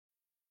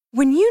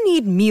When you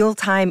need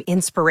mealtime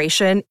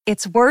inspiration,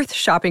 it's worth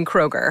shopping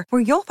Kroger,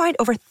 where you'll find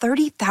over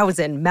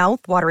 30,000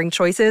 mouth-watering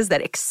choices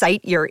that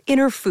excite your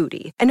inner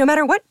foodie. And no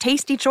matter what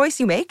tasty choice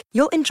you make,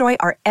 you'll enjoy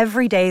our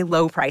everyday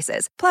low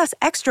prices, plus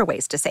extra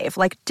ways to save,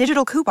 like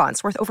digital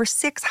coupons worth over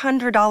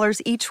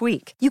 $600 each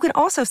week. You can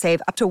also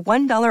save up to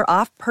 $1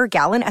 off per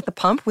gallon at the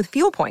pump with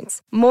fuel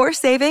points. More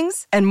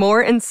savings and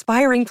more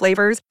inspiring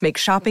flavors make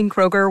shopping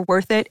Kroger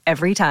worth it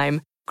every time.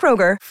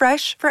 Kroger,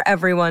 fresh for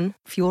everyone.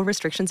 Fuel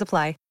restrictions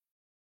apply.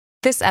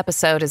 This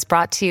episode is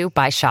brought to you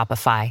by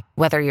Shopify.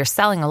 Whether you're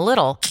selling a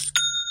little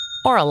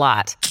or a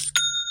lot,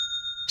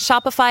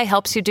 Shopify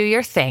helps you do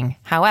your thing,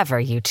 however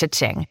you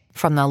cha-ching.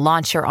 From the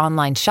launch your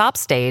online shop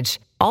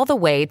stage, all the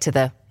way to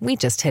the we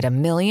just hit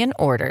 1 million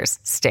orders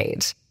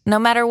stage. No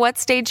matter what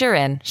stage you're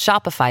in,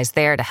 Shopify's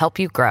there to help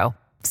you grow.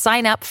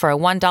 Sign up for a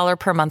 $1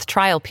 per month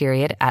trial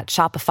period at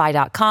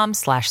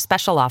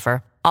shopify.com/special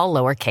offer, all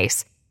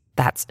lowercase.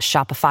 That's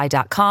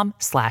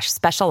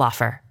shopify.com/special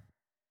offer.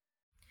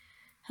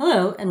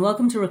 Hello, and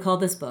welcome to Recall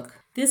This Book.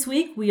 This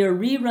week, we are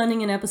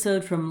rerunning an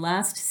episode from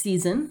last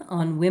season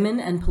on women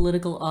and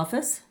political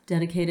office,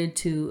 dedicated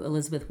to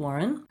Elizabeth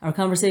Warren. Our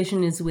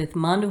conversation is with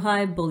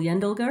Manduhai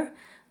Bullyendelgar,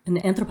 an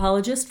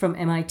anthropologist from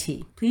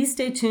MIT. Please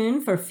stay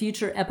tuned for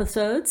future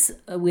episodes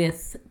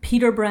with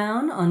Peter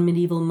Brown on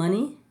medieval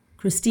money,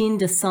 Christine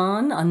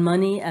Desson on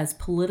money as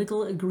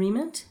political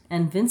agreement,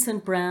 and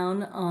Vincent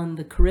Brown on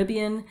the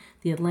Caribbean,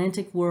 the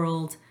Atlantic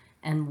world,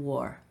 and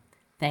war.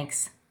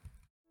 Thanks.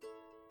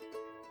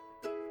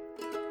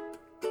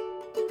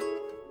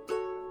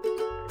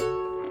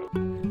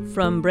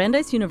 From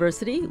Brandeis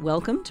University,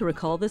 welcome to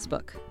Recall This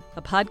Book,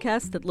 a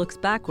podcast that looks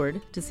backward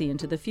to see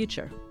into the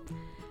future.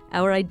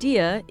 Our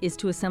idea is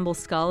to assemble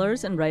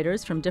scholars and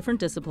writers from different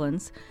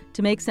disciplines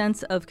to make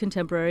sense of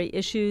contemporary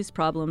issues,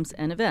 problems,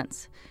 and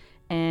events.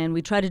 And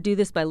we try to do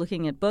this by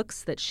looking at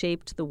books that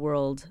shaped the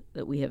world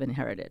that we have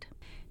inherited.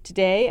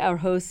 Today, our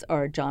hosts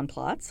are John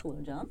Plotz.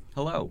 Hello, John.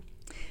 Hello.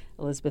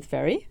 Elizabeth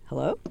Ferry.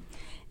 Hello.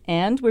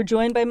 And we're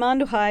joined by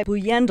Manduhai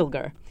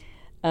Bullyendelgar.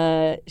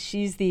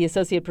 She's the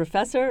Associate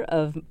Professor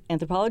of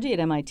Anthropology at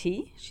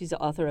MIT. She's the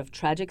author of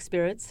Tragic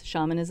Spirits,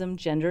 Shamanism,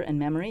 Gender, and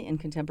Memory in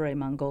Contemporary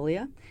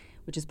Mongolia,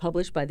 which is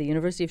published by the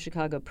University of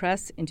Chicago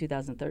Press in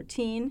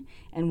 2013,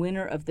 and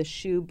winner of the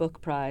Shu Book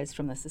Prize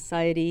from the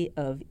Society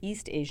of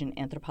East Asian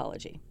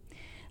Anthropology.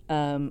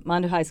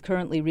 Manduhai is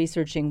currently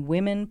researching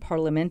women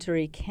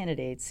parliamentary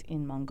candidates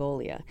in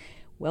Mongolia.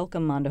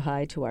 Welcome,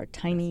 Manduhai, to our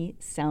tiny,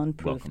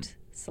 soundproofed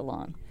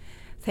salon.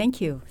 Thank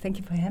you. Thank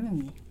you for having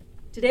me.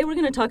 Today we're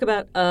going to talk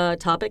about a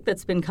topic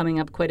that's been coming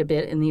up quite a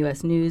bit in the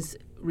U.S. news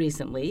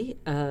recently,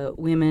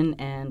 women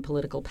and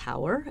political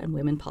power and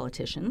women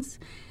politicians.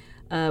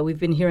 We've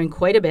been hearing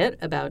quite a bit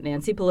about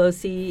Nancy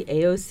Pelosi,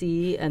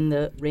 AOC, and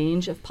the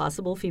range of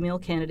possible female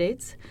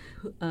candidates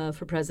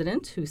for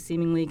president who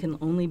seemingly can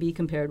only be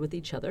compared with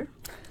each other.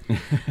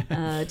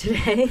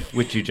 Today,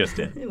 Which you just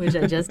did. Which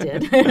I just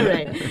did,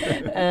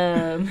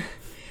 right.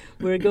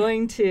 We're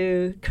going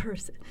to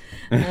curse it.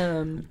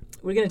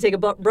 We're going to take a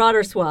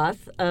broader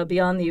swath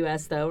beyond the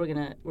U.S., though. We're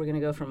going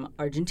to go from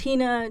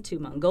Argentina to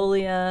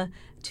Mongolia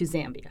to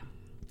Zambia.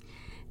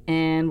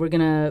 And we're going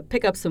to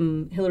pick up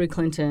some Hillary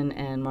Clinton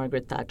and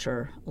Margaret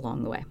Thatcher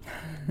along the way.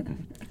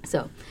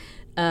 So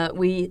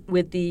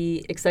with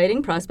the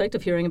exciting prospect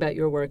of hearing about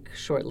your work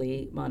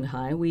shortly,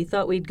 Manduhai, we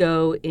thought we'd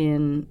go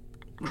in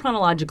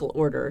chronological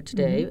order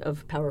today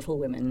of powerful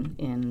women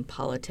in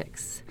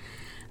politics.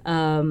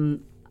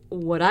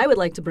 What I would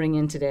like to bring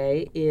in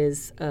today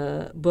is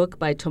a book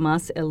by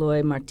Tomás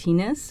Eloy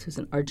Martínez, who's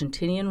was an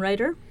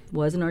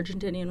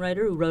Argentinian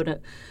writer, who wrote a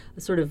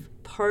sort of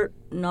part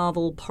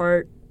novel,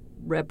 part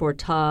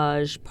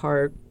reportage,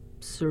 part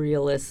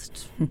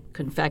surrealist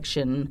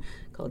confection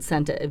called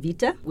Santa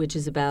Evita, which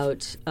is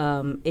about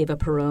Eva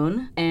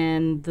Perón.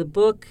 And the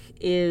book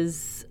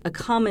is a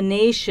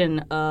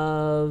combination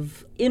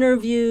of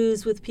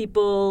interviews with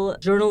people,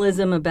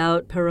 journalism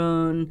about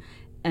Perón,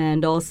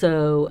 and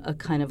also a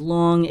kind of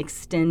long,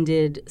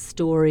 extended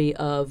story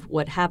of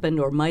what happened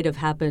or might have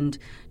happened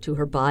to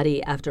her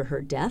body after her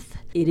death.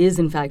 It is,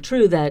 in fact,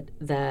 true that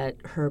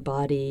her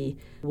body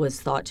was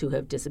thought to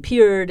have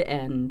disappeared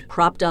and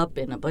propped up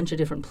in a bunch of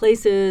different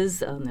places.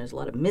 There's a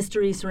lot of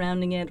mystery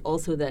surrounding it.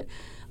 Also that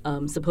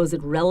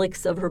supposed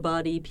relics of her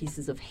body,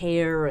 pieces of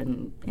hair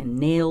and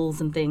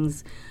nails and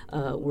things,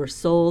 were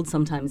sold,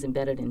 sometimes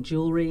embedded in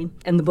jewelry.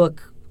 And the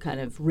book kind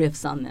of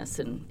riffs on this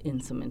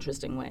in some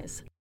interesting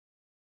ways.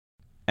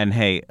 And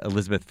hey,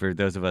 Elizabeth, for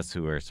those of us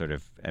who are sort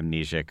of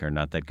amnesic or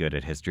not that good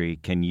at history,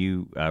 can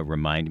you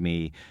remind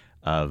me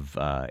of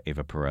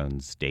Eva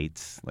Perón's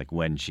dates, like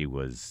when she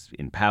was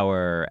in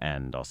power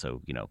and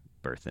also,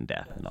 birth and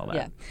death and all that?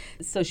 Yeah.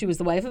 So she was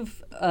the wife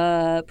of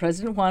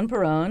President Juan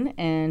Perón,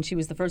 and she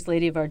was the first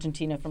lady of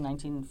Argentina from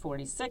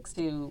 1946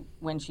 to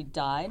when she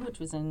died, which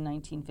was in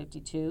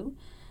 1952.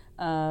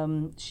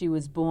 She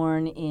was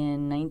born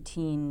in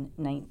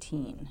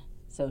 1919,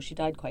 so she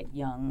died quite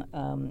young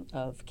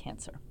of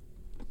cancer.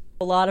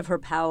 A lot of her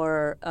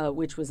power,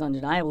 which was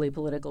undeniably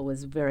political,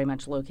 was very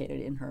much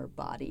located in her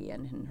body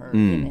and in her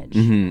image.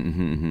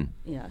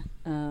 Yeah.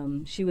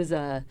 She was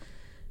a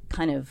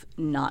kind of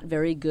not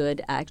very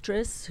good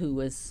actress who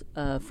was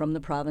from the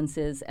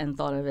provinces and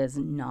thought of as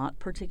not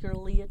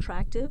particularly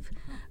attractive,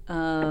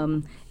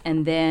 and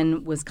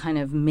then was kind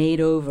of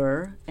made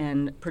over,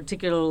 and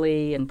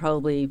particularly, and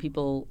probably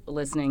people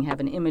listening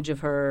have an image of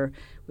her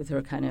with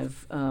her kind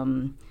of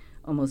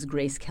almost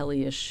Grace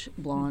Kelly-ish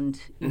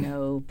blonde,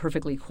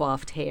 perfectly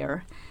coiffed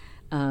hair.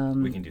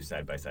 We can do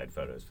side-by-side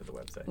photos for the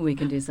website. We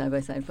can do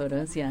side-by-side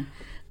photos, yeah.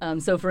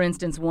 So, for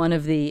instance, one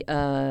of the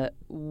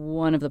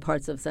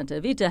parts of Santa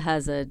Evita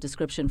has a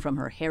description from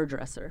her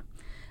hairdresser.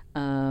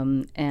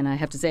 And I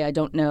have to say, I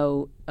don't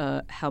know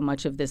how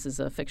much of this is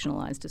a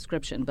fictionalized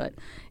description, but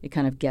it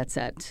kind of gets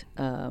at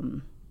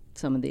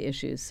some of the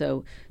issues.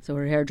 So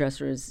her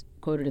hairdresser is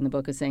quoted in the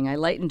book as saying, "I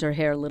lightened her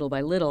hair little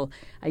by little.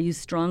 I used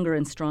stronger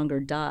and stronger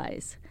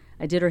dyes.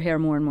 I did her hair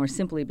more and more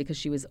simply because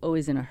she was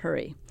always in a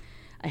hurry.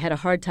 I had a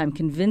hard time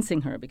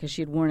convincing her because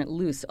she had worn it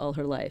loose all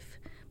her life.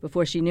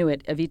 Before she knew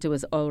it, Evita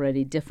was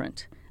already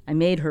different. I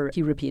made her,"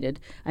 he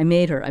repeated, I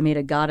made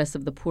a goddess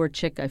of the poor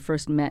chick I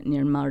first met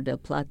near Mar del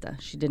Plata.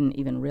 She didn't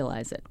even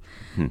realize it."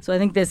 So I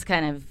think this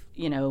kind of,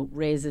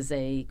 raises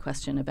a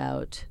question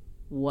about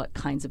what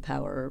kinds of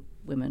power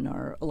women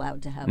are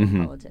allowed to have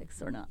in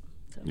politics or not.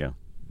 So. Yeah.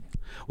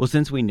 Well,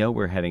 since we know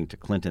we're heading to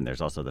Clinton,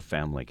 there's also the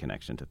family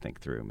connection to think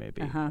through,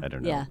 maybe. I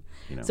don't know.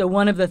 Yeah. So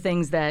one of the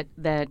things that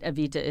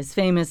Evita is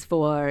famous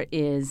for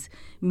is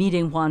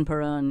meeting Juan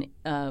Perón,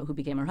 who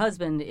became her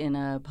husband, in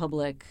a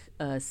public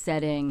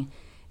setting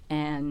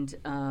and,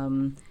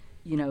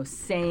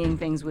 saying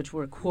things which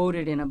were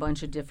quoted in a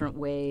bunch of different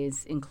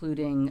ways,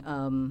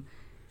 including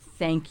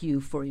 "thank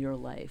you for your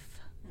life."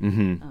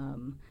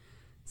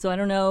 So I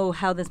don't know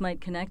how this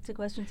might connect to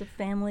questions of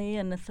family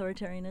and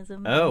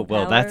authoritarianism. Oh,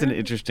 well, power. that's an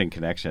interesting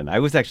connection. I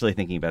was actually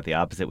thinking about the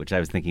opposite, which I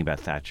was thinking about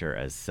Thatcher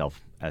as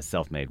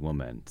self-made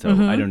woman. So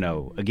I don't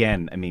know.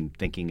 Again, I mean,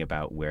 thinking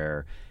about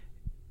where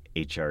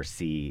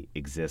HRC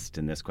exists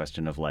in this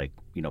question of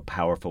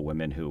powerful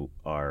women who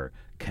are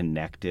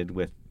connected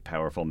with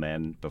powerful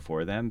men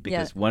before them.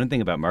 Because one thing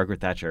about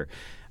Margaret Thatcher,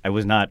 I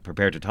was not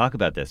prepared to talk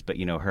about this, but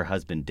her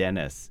husband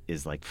Dennis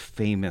is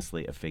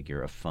famously a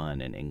figure of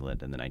fun in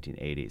England in the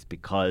 1980s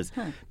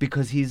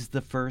because he's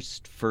the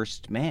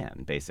first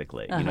man,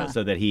 basically.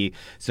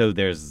 So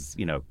there's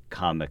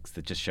comics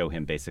that just show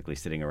him basically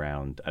sitting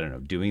around, I don't know,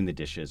 doing the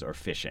dishes or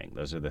fishing.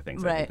 Those are the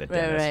things I think that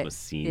Dennis was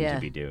seen to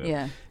be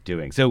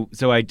doing.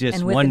 So I just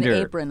and with wonder,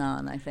 an apron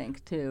on, I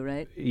think too,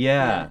 right?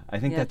 Yeah, I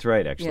think that's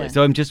right, actually. Yeah.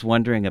 So I'm just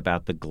wondering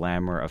about the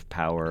glamour of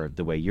power,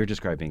 the way you're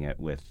describing it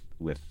with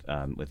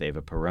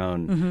Eva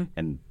Perón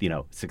and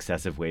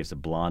successive waves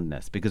of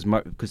blondness, because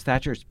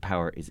Thatcher's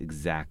power is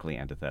exactly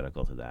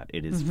antithetical to that.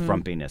 It is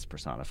frumpiness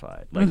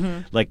personified,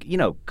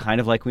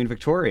 kind of like Queen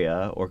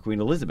Victoria or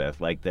Queen Elizabeth,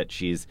 that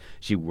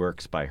she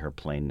works by her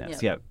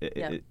plainness.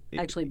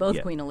 Actually,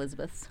 both Queen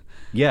Elizabeths.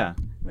 Yeah.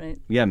 Right.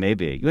 Yeah,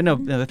 maybe. No,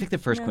 I think the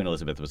first Queen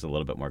Elizabeth was a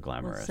little bit more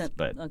glamorous,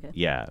 but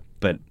yeah.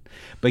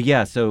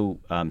 So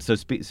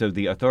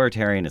the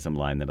authoritarianism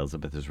line that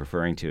Elizabeth is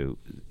referring to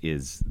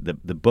is the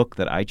book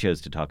that I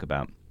chose to talk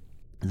about.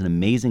 Is an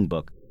amazing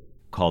book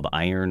called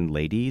Iron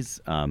Ladies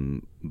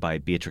by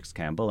Beatrix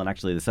Campbell, and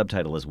actually the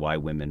subtitle is Why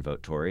Women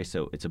Vote Tory.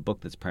 So it's a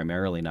book that's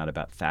primarily not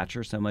about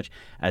Thatcher so much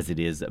as it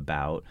is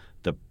about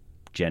the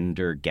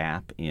gender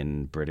gap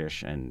in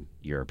British and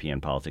European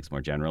politics more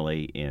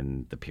generally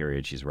in the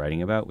period she's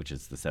writing about, which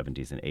is the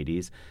 70s and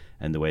 80s,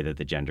 and the way that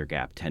the gender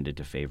gap tended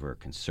to favor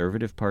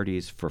conservative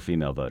parties for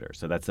female voters.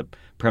 So that's the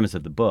premise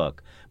of the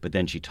book, but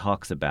then she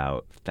talks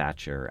about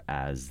Thatcher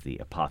as the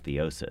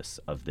apotheosis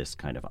of this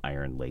kind of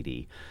Iron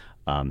Lady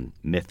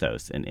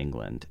mythos in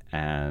England.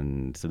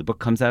 And so the book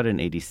comes out in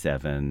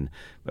 1987,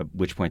 at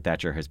which point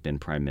Thatcher has been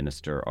prime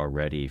minister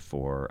already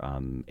for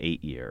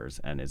 8 years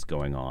and is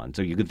going on.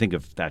 So you could think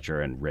of Thatcher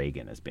and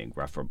Reagan as being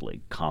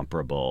roughly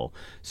comparable,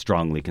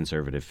 strongly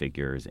conservative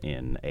figures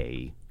in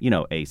a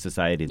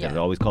society that had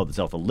always called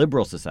itself a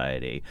liberal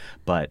society,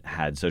 but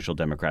had social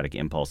democratic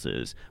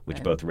impulses,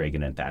 which both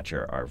Reagan and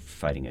Thatcher are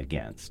fighting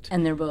against.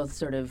 And they're both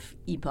sort of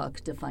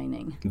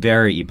epoch-defining.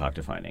 Very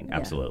epoch-defining,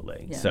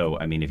 absolutely. Yeah. So,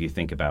 I mean, if you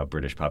think about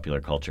British popular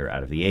culture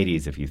out of the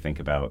 80s, if you think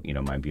about,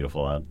 My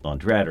Beautiful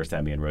Laundrette or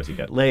Sammy and Rosie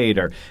Got Laid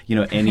or,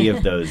 any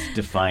of those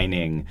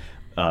defining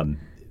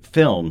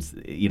films,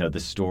 the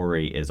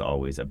story is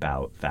always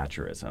about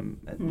Thatcherism.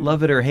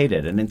 Love it or hate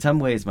it. And in some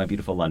ways, My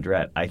Beautiful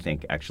Laundrette, I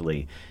think,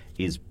 actually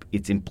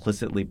it's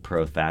implicitly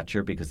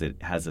pro-Thatcher because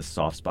it has a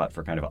soft spot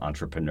for kind of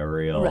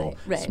entrepreneurial,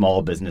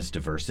 small business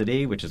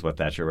diversity, which is what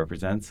Thatcher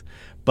represents.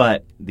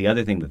 But the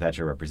other thing that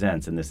Thatcher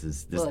represents, and this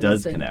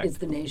does connect. It's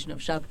the nation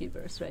of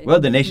shopkeepers, right? Well,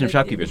 the nation of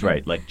shopkeepers,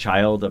 right. Like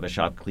child of a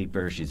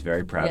shopkeeper, she's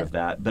very proud of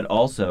that. But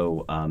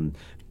also,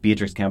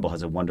 Beatrix Campbell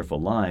has a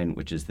wonderful line,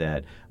 which is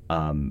that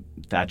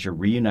Thatcher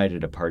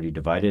reunited a party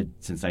divided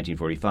since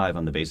 1945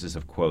 on the basis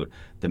of, quote,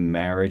 the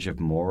marriage of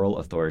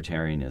moral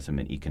authoritarianism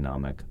and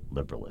economic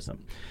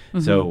liberalism.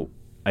 So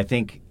I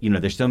think,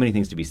 there's so many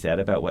things to be said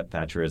about what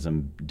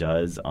Thatcherism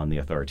does on the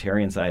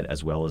authoritarian side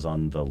as well as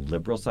on the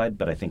liberal side.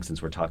 But I think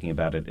since we're talking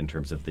about it in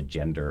terms of the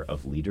gender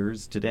of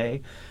leaders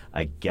today,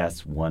 I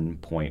guess one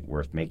point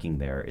worth making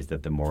there is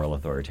that the moral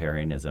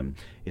authoritarianism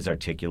is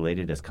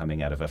articulated as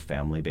coming out of a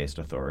family-based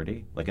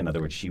authority. Like, in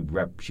other words, she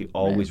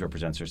always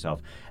represents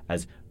herself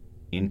as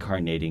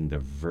incarnating the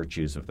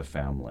virtues of the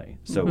family.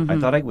 So I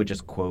thought I would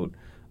just quote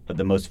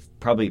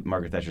probably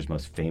Margaret Thatcher's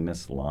most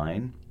famous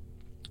line.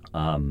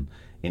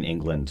 In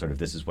England, sort of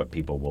this is what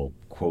people will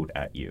quote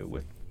at you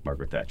with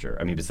Margaret Thatcher.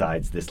 I mean,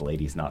 besides "this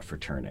lady's not for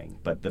turning,"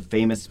 but the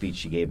famous speech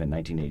she gave in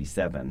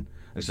 1987.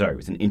 Sorry, it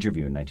was an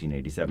interview in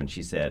 1987.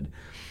 She said,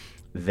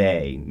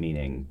 "They,"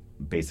 meaning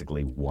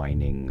basically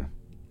whining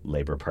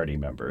Labour Party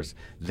members,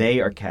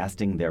 "they are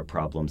casting their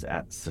problems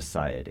at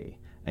society,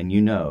 and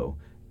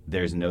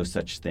there's no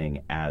such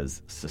thing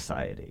as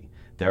society.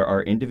 There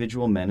are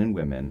individual men and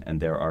women, and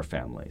there are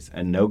families,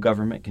 and no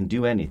government can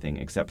do anything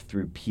except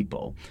through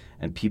people,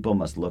 and people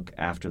must look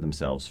after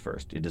themselves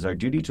first. It is our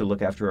duty to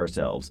look after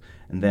ourselves,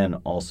 and then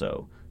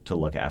also to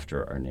look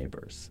after our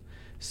neighbors."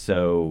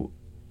 So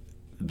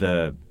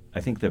I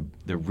think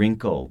the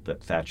wrinkle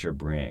that Thatcher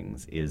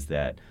brings is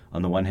that,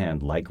 on the one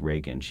hand, like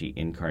Reagan, she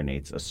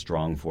incarnates a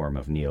strong form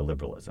of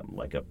neoliberalism,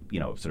 like a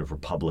sort of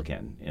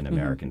Republican in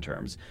American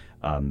terms,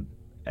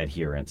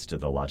 adherence to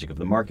the logic of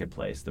the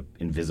marketplace, the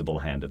invisible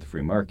hand of the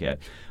free market.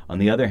 On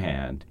the other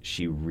hand,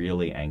 she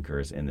really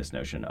anchors in this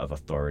notion of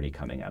authority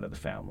coming out of the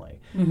family.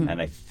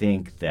 And I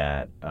think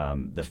that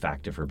the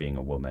fact of her being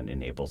a woman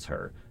enables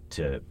her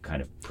to kind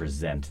of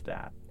present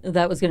that.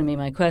 That was going to be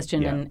my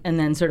question, and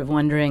then sort of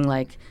wondering,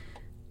 like,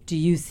 do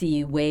you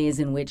see ways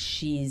in which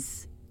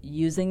she's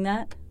using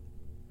that?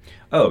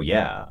 Oh,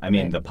 yeah. I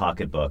mean, the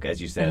pocketbook,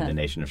 as you said, The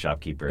Nation of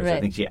Shopkeepers. Right.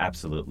 I think she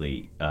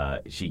absolutely,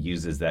 she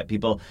uses that.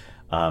 People,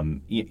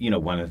 one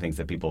of the things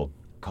that people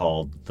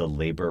called the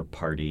Labour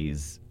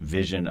Party's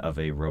vision of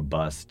a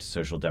robust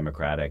social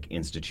democratic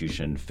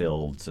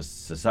institution-filled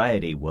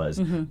society was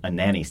a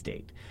nanny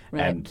state.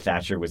 Right. And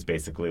Thatcher was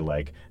basically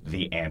like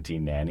the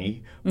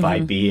anti-nanny by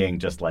being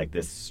just like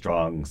this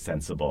strong,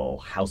 sensible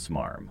house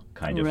marm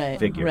kind of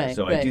figure.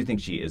 So I do think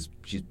she's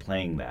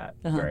playing that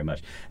very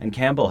much. And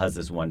Campbell has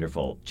this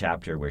wonderful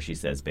chapter where she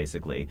says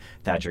basically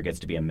Thatcher gets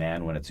to be a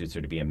man when it suits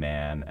her to be a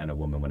man and a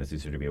woman when it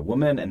suits her to be a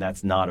woman, and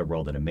that's not a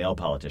role that a male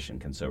politician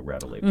can so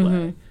readily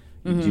play.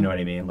 Do you know what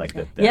I mean? Like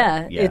that.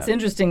 Yeah, it's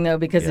interesting though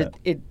because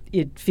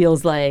it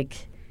feels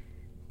like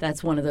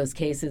that's one of those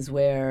cases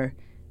where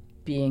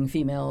being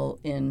female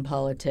in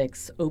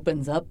politics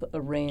opens up a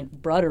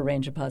broader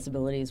range of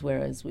possibilities,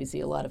 whereas we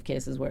see a lot of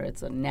cases where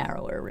it's a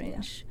narrower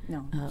range.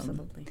 No,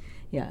 absolutely.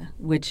 Yeah,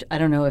 which I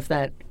don't know if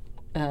that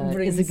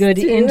is a good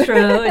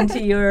intro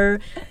into your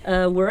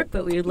work,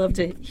 but we'd love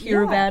to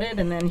hear about it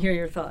and then hear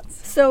your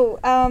thoughts. So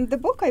the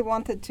book I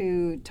wanted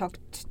to talk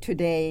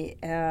today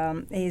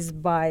is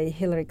by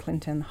Hillary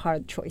Clinton,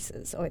 Hard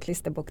Choices, or at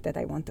least the book that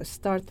I want to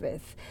start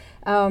with.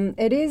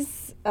 It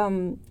is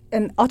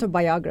an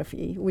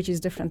autobiography, which is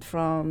different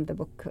from the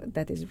book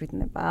that is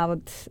written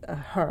about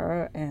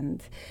her,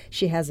 and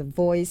she has a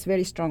voice,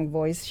 very strong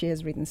voice. She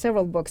has written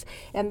several books,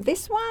 and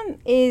this one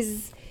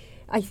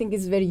I think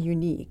is very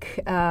unique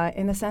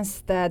in the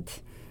sense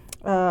that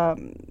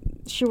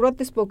she wrote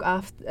this book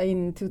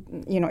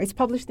it's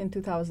published in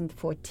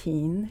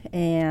 2014,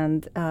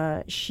 and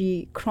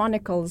she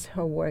chronicles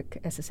her work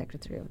as a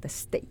Secretary of the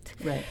State.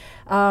 Right.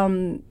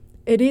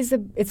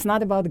 It's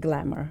not about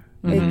glamour.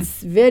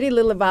 It's very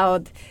little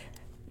about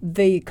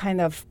the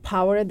kind of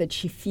power that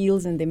she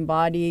feels and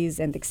embodies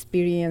and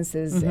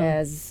experiences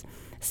as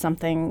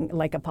something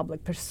like a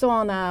public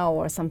persona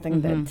or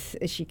something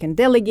that she can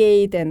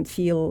delegate and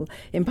feel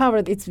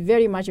empowered. It's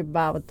very much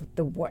about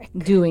the work.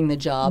 Doing the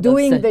job.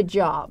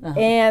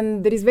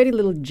 And there is very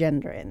little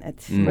gender in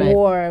it.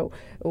 Or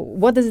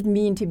what does it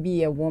mean to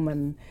be a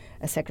woman,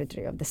 a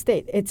Secretary of the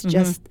State? It's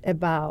just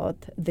about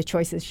the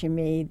choices she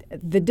made,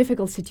 the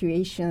difficult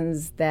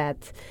situations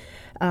that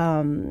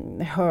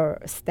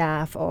her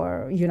staff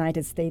or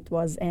United States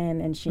was in,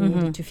 and she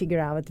needed to figure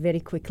out very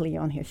quickly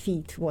on her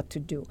feet what to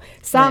do.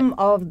 Some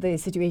of the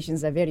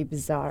situations are very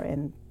bizarre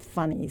and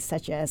funny,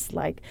 such as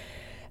like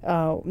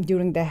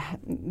during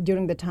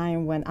the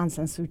time when Aung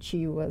San Suu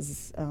Kyi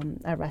was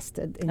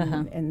arrested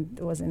and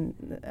was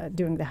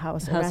during the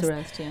house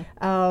arrest.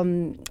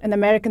 An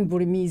American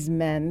Burmese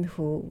man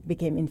who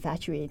became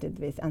infatuated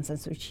with Aung San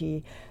Suu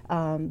Kyi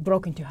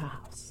broke into her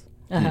house.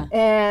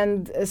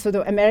 And so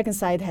the American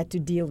side had to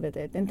deal with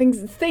it and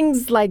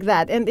things like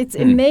that. And it's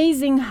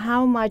amazing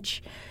how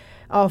much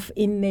of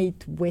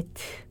innate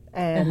wit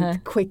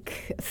and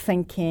quick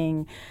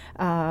thinking,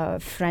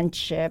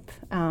 friendship,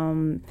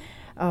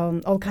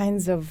 all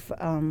kinds of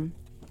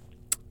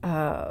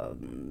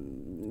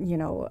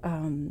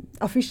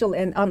official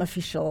and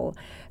unofficial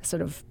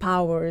sort of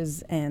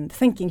powers and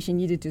thinking she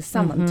needed to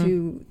summon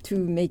to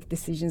make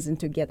decisions and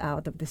to get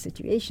out of the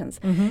situations.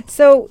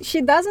 So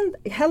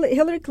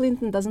Hillary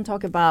Clinton doesn't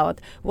talk about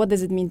what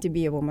does it mean to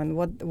be a woman,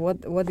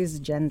 what is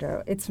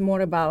gender. It's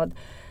more about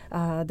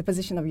the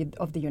position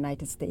of the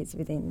United States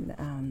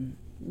within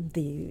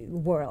the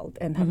world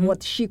and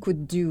what she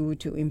could do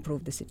to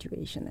improve the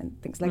situation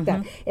and things like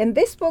that. And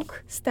this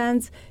book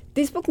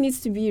needs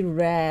to be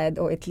read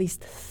or at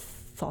least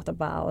thought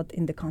about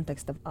in the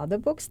context of other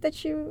books that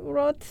she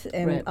wrote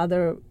and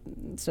other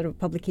sort of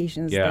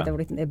publications that are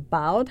written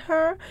about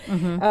her.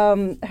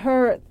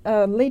 Her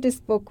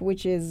latest book,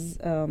 which is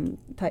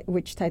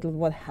titled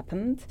 "What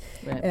Happened,"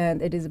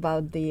 and it is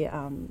about the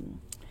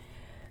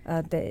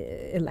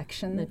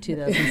election. The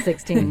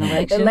 2016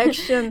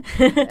 election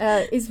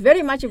is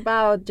very much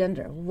about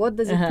gender. What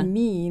does it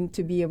mean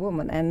to be a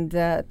woman and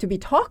to be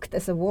talked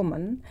as a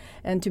woman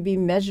and to be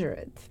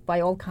measured by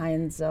all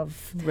kinds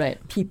of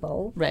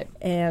people? Right.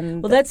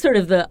 And well, that's sort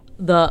of the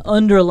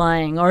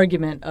underlying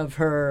argument of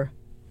her.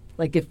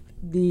 Like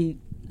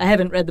I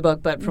haven't read the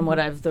book, but from what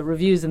the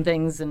reviews and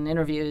things and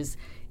interviews,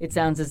 it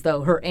sounds as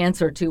though her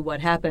answer to what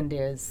happened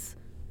is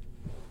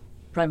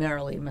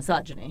primarily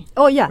misogyny.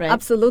 Oh yeah, right?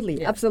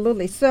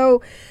 Absolutely. So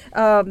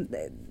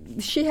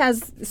she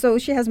has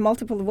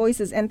multiple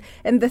voices, and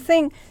the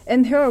thing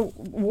in her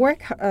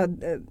work,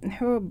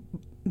 her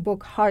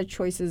book Hard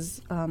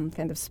Choices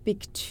kind of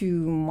speak to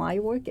my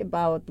work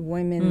about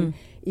women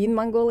in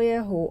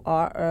Mongolia who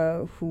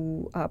are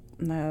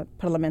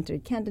parliamentary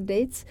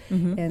candidates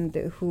and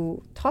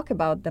who talk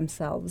about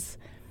themselves.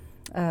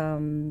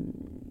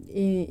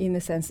 In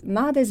a sense,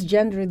 not as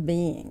gendered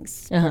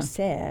beings per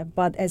se,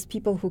 but as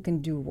people who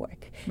can do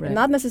work.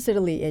 Not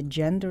necessarily a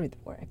gendered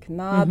work.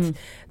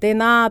 They're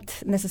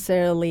not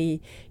necessarily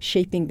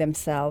shaping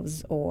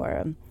themselves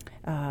or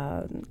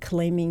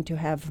claiming to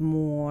have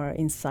more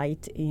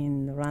insight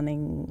in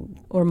running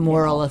or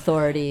moral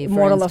authority,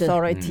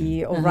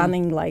 or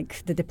running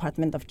like the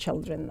Department of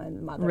Children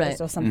and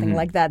Mothers or something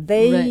like that.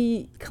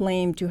 They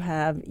claim to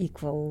have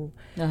equal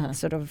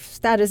sort of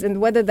status, and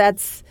whether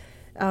that's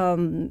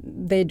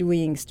they're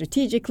doing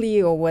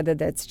strategically or whether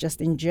that's just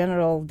in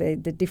general the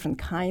different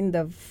kind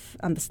of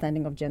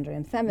understanding of gender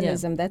and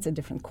feminism, that's a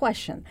different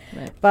question.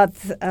 But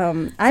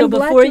I'm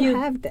glad to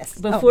have this.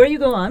 Before you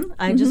go on,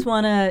 I just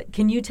want to,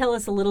 can you tell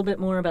us a little bit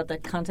more about the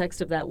context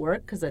of that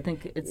work? Because I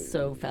think it's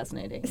so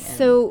fascinating.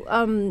 So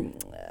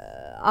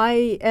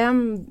I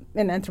am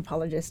an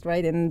anthropologist,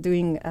 right, and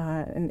doing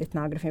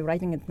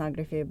writing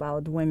ethnography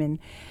about women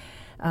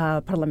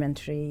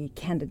parliamentary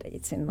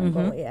candidates in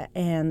Mongolia.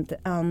 And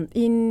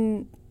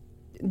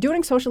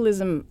during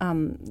socialism,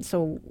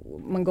 so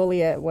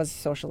Mongolia was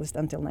socialist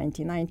until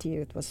 1990.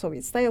 It was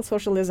Soviet-style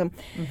socialism.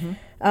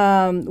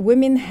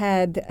 Women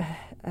had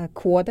a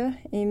quota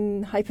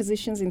in high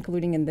positions,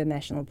 including in the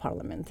national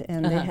parliament,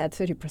 and they had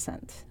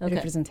 30%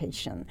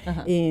 representation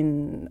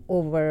in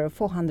over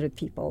 400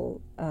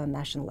 people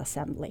National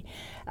Assembly.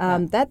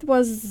 That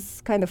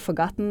was kind of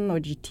forgotten or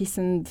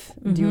jettisoned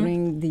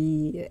during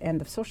the end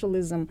of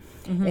socialism,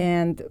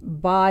 and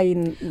by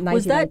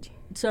 1990...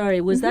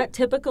 Was that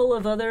typical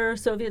of other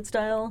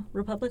Soviet-style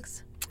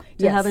republics?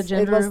 To have a Yes, it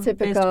gender-based was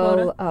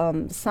typical.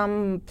 quota?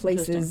 Some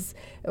places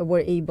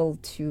were able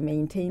to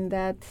maintain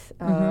that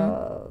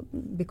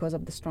because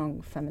of the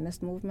strong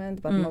feminist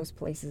movement, but most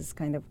places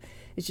kind of,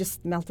 it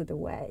just melted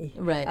away.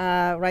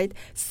 Right.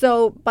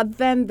 So, but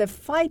then the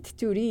fight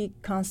to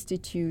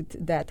reconstitute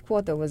that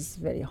quota was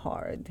very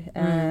hard.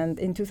 And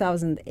in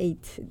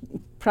 2008,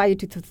 prior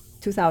to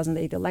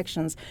 2008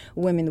 elections,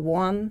 women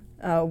won.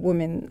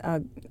 Women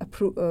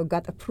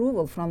got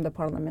approval from the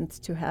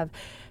parliament to have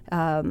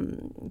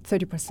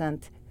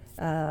 30%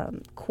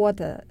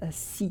 quota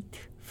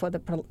seat for the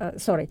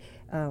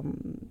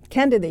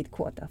candidate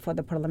quota for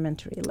the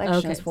parliamentary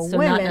elections for so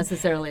women. Not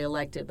necessarily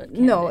elected, but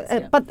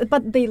candidates,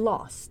 but they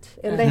lost,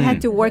 and they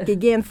had to work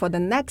again for the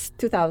next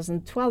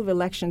 2012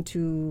 election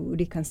to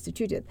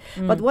reconstitute it.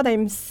 But what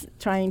I'm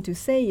trying to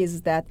say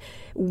is that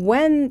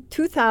when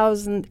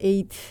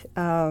 2008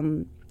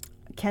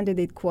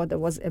 candidate quota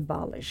was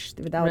abolished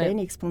without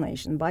any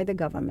explanation by the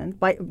government,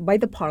 by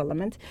the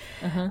parliament,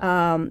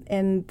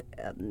 and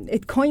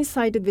it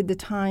coincided with the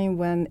time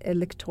when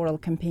electoral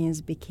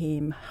campaigns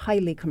became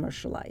highly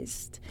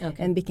commercialized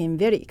and became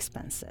very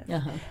expensive.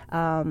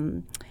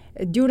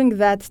 During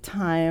that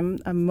time,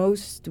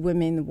 most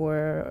women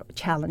were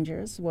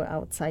challengers, were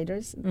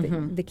outsiders,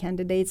 the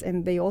candidates,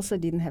 and they also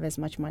didn't have as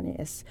much money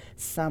as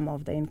some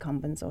of the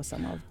incumbents or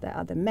some of the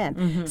other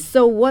men.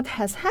 So what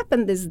has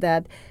happened is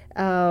that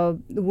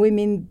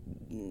women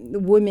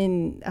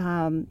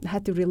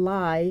had to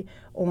rely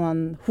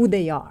on who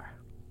they are.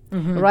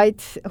 Right?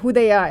 Who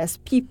they are as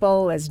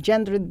people, as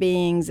gendered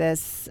beings,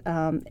 as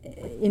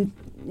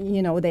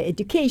their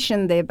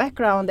education, their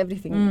background,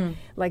 everything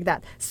like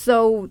that.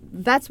 So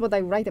that's what I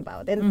write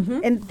about.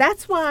 And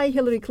that's why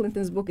Hillary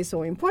Clinton's book is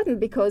so important,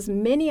 because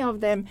many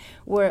of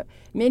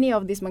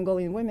these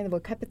Mongolian women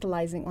were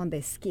capitalizing on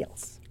their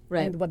skills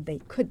and what they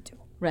could do.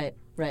 Right.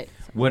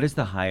 What is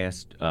the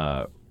highest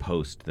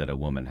post that a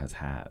woman has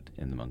had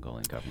in the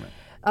Mongolian government?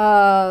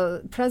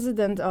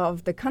 President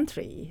of the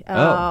country.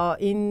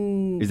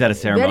 Is that a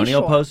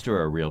ceremonial post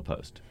or a real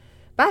post?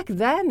 Back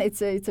then,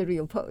 it's a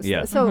real post.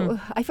 Yeah. So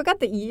I forgot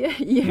the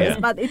years,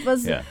 but it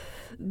was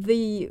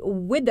the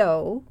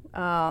widow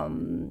of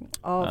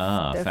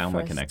the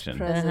family first connection.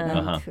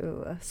 president,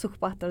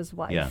 Sukhpatar's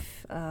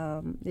wife.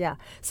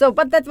 So,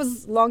 but that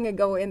was long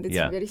ago, and it's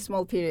a very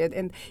small period.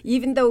 And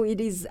even though it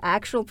is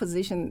actual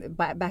position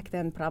back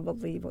then,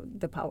 probably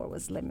the power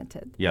was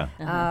limited. Yeah.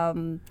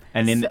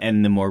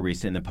 And the more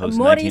recent, the post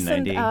more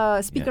 1990,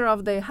 recent Speaker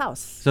of the House.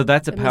 So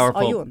that's a Ms.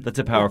 powerful. Ayun. That's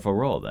a powerful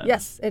role then.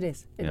 Yes, it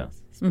is. It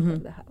is. Speaker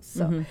of the House.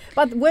 So,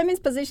 but women's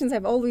positions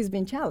have always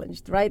been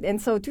challenged, right? And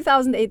so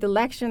 2008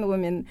 election,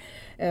 women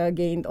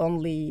gained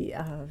only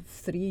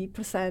 3%,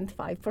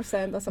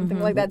 5% or something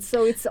like that.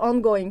 So it's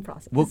ongoing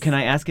process. Well, can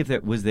I ask if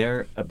there was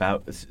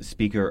about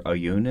Speaker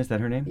Ayun? Is that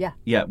her name? Yeah.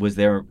 Yeah. Is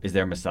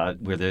there massage?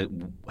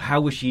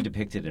 How was she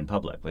depicted in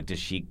public? Like, does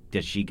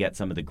she get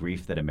some of the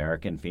grief that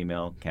American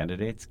female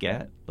candidates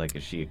get? Like,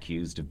 is she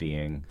accused of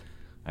being,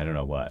 I don't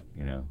know what,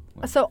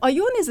 So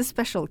Ayun is a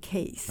special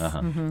case.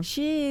 Uh-huh.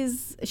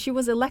 She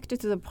was elected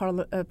to the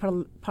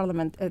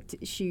parliament.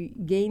 She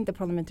gained the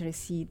parliamentary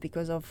seat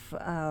because of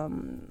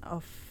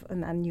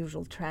an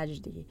unusual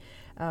tragedy.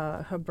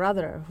 Her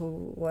brother,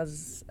 who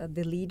was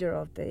the leader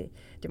of the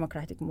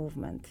democratic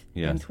movement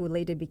and who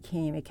later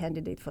became a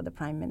candidate for the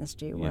prime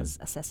ministry, was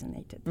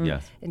assassinated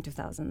in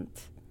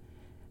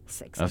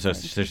 2006. Oh, so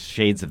there's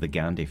shades of the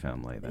Gandhi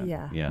family then.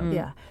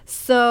 Yeah.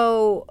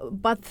 So,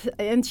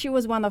 and she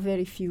was one of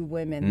very few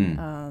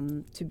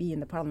women to be in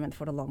the parliament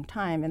for a long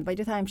time. And by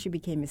the time she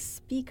became a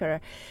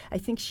speaker, I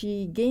think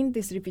she gained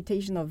this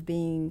reputation of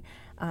being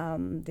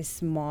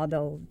this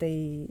model,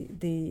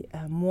 the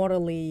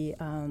morally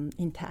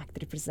intact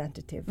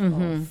representative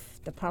of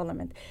the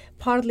parliament,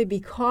 partly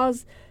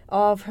because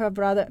of her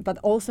brother, but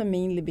also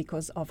mainly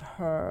because of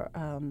her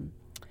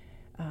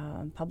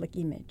public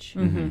image.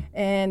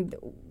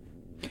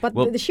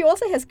 But she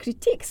also has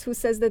critiques who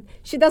says that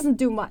she doesn't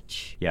do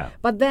much. Yeah.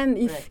 But then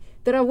if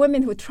there are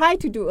women who try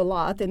to do a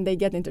lot and they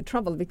get into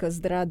trouble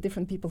because there are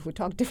different people who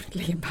talk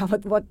differently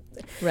about what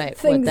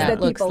things that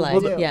looks people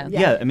like. do.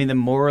 Yeah, I mean, the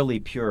morally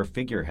pure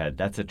figurehead,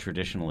 that's a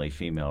traditionally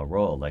female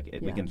role.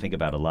 We can think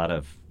about a lot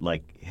of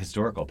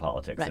historical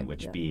politics in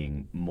which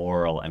being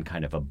moral and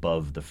kind of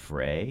above the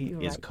fray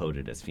is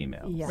coded as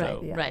female. Yeah.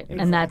 So, Right. Exactly.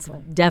 And that's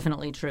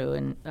definitely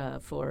true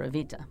for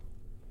Evita.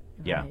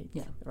 Yeah.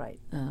 Right.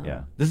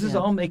 This is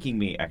all making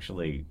me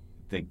actually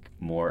think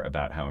more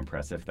about how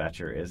impressive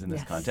Thatcher is in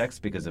this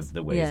context because of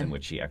the ways in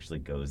which she actually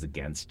goes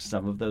against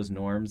some of those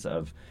norms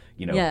of,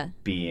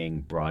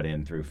 being brought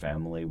in through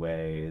family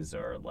ways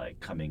or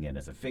coming in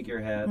as a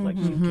figurehead.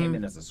 She came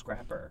in as a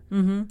scrapper.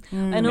 And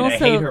I also,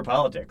 hate her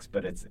politics,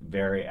 but it's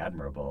very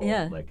admirable,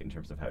 in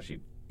terms of how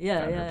she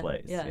found her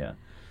place.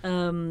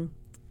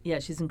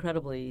 She's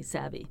incredibly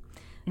savvy.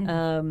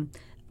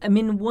 I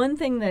mean, one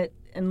thing that,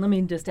 and let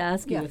me just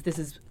ask you if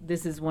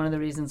this is one of the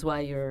reasons why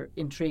you're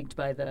intrigued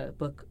by the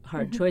book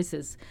Hard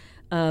Choices.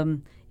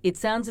 It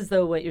sounds as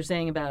though what you're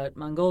saying about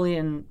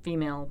Mongolian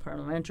female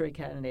parliamentary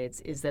candidates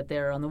is that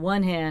they're, on the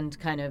one hand,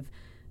 kind of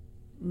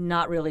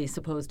not really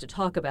supposed to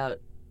talk about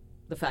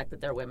the fact that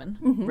they're women,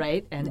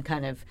 right? And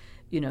kind of,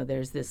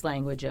 there's this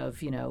language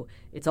of,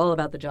 it's all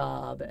about the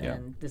job,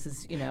 and this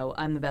is,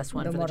 I'm the best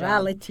one for the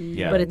morality.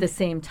 Yeah. But at the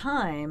same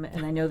time,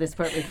 and I know this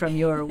partly from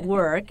your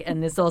work,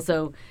 and this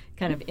also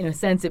kind of, in a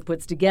sense, it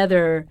puts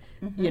together,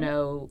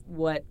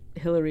 what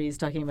Hillary's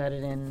talking about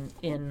it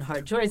in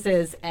Hard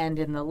Choices, and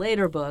in the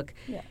later book,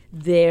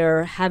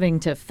 they're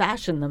having to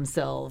fashion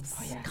themselves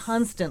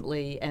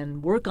constantly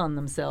and work on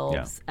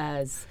themselves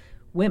as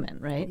women,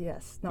 right?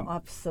 Yes, no,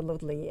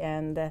 absolutely.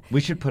 And we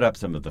should put up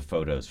some of the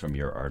photos from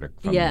your article,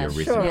 from Yeah, your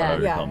recent sure.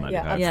 article,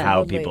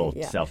 how people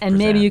self-present. And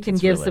maybe you can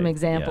It's give really, some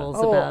examples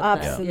Oh, about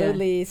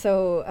absolutely.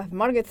 So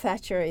Margaret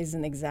Thatcher is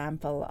an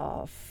example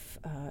of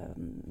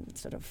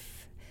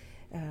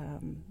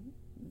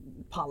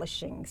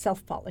polishing,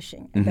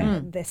 self-polishing,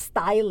 the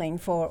styling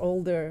for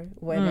older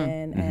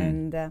women,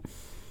 and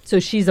So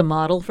she's a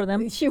model for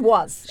them? she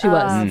was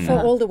was. for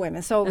older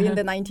women. So in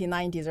the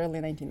 1990s,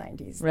 early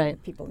 1990s,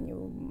 Right. people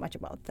knew much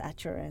about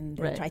Thatcher and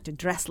Right. tried to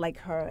dress like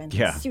her, and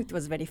Yeah. the suit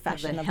was very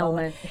fashionable. The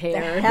helmet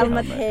hair. The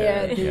helmet Helmet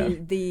hair, hair,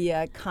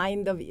 the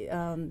kind of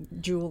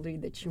jewelry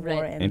that she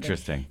wore, Right. and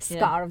Interesting. the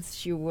scarves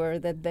she wore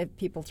that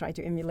people try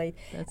to emulate.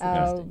 That's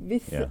interesting.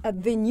 With Yeah.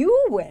 the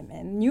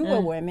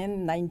newer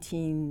women,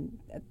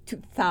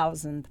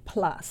 2000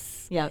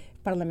 plus Yeah.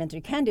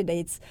 parliamentary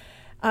candidates,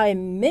 are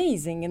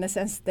amazing in the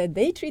sense that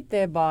they treat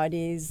their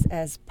bodies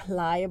as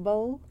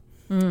pliable,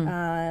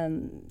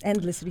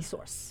 endless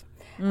resource.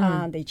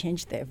 They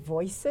change their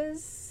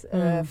voices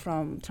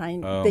from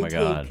trying. Oh they my take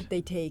God.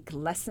 they take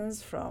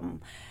lessons from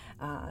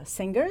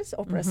singers,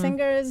 opera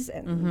singers,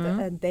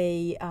 and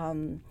they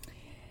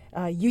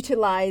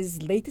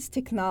utilize latest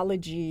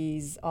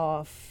technologies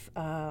of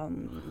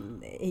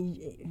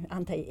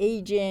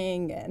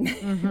anti-aging and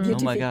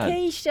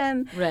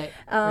beautification. Right.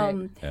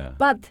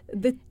 But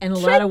the And a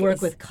trick lot of work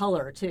is- with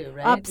color, too,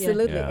 right?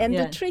 Absolutely. Yeah. And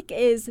Yeah. the trick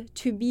is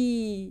to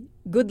be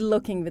good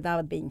looking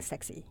without being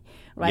sexy,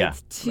 right? Yeah.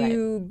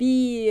 To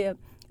be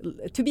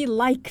to be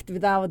liked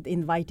without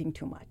inviting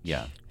too much.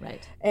 Yeah.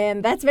 Right.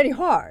 And that's very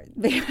hard.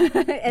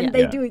 And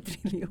they do it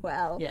really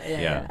well.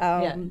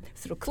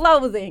 Through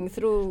clothing,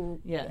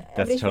 through That's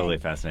everything. totally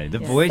fascinating. The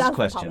voice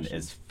question Self-polishing.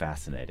 is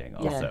fascinating Yeah.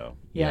 also.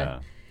 Yeah.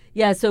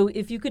 Yeah, so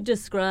if you could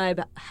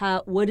describe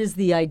what is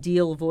the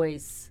ideal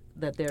voice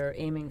that they're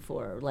aiming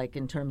for, like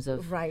in terms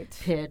of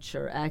pitch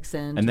or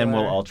accent. And then or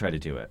we'll all try to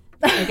do it.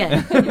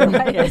 Okay.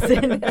 Yes,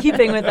 in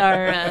keeping with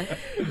our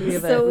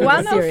So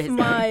one series. of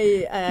my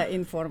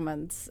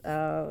informants,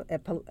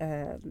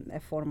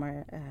 a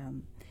former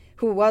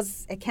who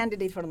was a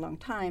candidate for a long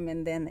time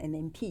and then an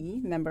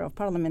MP, member of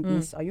parliament,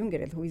 Ms.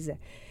 Oyungerel, who is a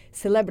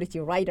celebrity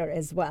writer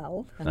as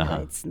well, and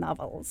writes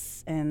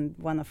novels, and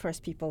one of the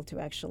first people to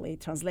actually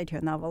translate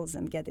her novels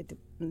and get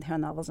her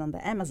novels on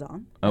the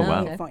Amazon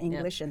for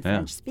English and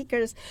French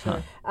speakers.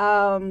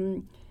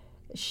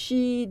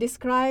 She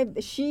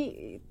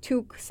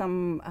took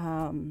some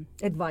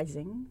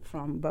advising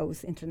from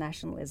both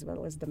international as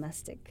well as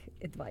domestic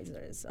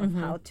advisors of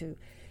how to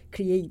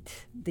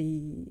create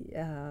the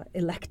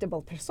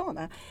electable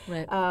persona.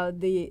 Right.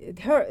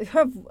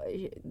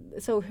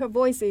 So her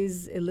voice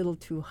is a little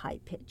too high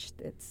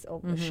pitched. It's a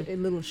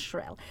little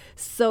shrill.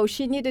 So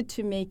she needed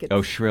to make it.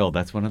 Oh, shrill.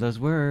 That's one of those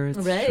words.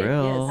 Right.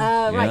 Shrill.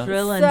 Yes. Yeah.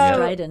 Shrill and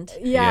strident.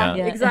 Yeah,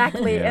 Yeah.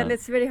 exactly. Yeah. And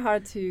it's very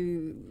hard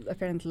to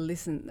apparently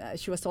listen.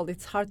 She was told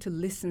it's hard to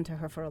listen to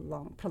her for a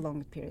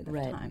prolonged period of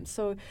time.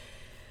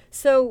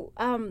 So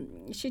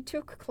she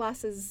took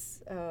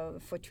classes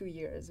for 2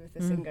 years with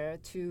a singer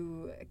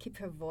to keep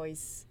her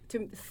voice,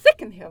 to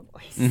thicken her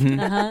voice.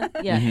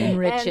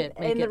 Enrich it.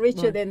 Make enrich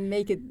it it and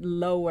make it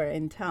lower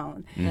in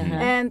tone.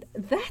 And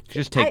that...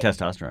 Just take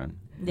testosterone.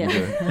 Yeah.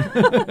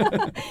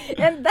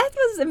 And that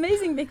was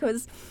amazing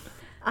because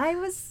I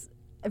was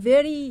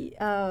very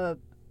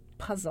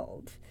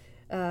puzzled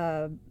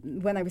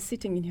when I was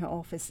sitting in her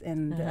office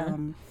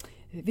and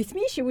with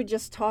me she would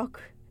just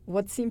talk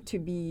what seemed to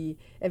be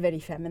a very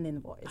feminine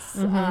voice.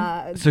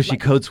 So she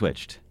code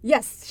switched.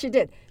 Yes, she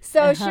did.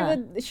 So she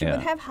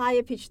would have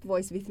higher pitched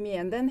voice with me,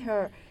 and then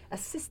her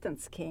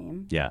assistants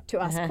came to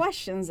ask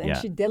questions, and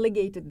she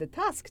delegated the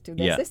task to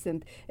the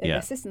assistant. And the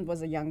assistant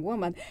was a young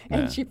woman,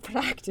 and she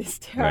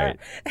practiced her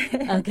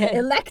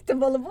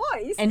electable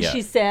voice. And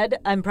she said,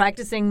 "I'm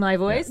practicing my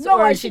voice," No,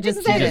 or she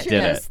just did did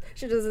it. it.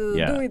 She just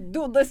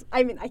do this.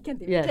 I mean, I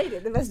can't imitate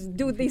it. It was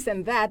do this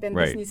and that, and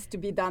this needs to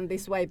be done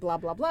this way. Blah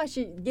blah blah.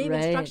 She gave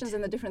instructions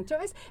in a different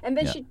voice, and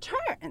then she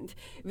turned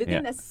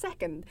within a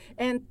second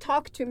and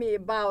talked to me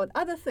about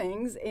other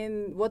things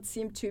in what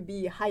seemed to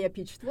be higher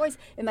pitched voice,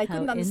 and I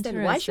couldn't understand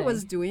why she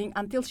was doing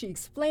until she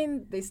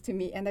explained this to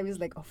me, and I was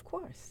like, of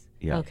course.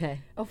 Yeah. Okay.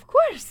 Of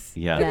course.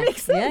 Yeah. It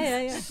makes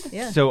sense.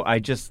 Yeah. So I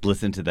just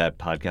listened to that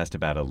podcast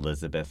about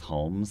Elizabeth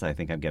Holmes. I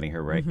think I'm getting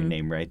her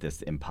name right.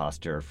 This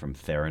imposter from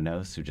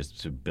Theranos who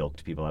just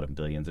bilked people out of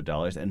billions of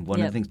dollars. And one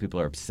of the things people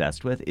are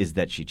obsessed with is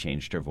that she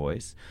changed her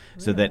voice.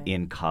 So that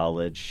in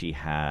college she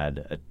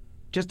had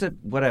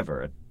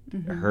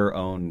her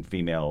own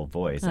female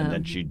voice, and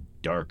then she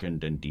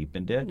darkened and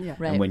deepened it. Yeah.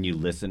 Right. And when you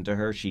listen to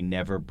her, she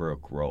never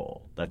broke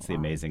role. That's the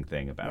amazing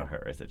thing about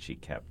her, is that she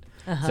kept.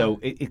 So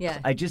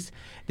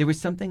there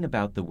was something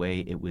about the way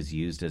it was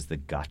used as the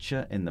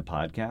gotcha in the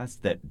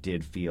podcast that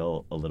did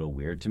feel a little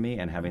weird to me.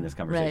 And having this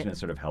conversation is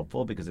sort of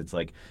helpful because it's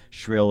like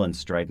shrill and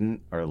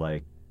strident are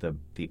like the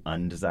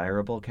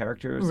undesirable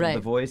characters of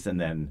the voice, and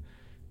then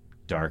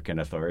dark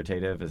and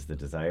authoritative is the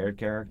desired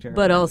character.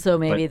 But also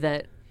maybe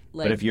that.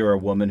 But if you're a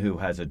woman who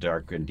has a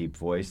dark and deep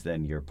voice,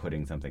 then you're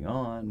putting something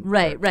on.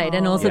 Right.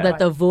 And also that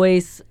the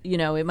voice,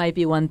 it might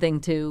be one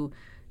thing to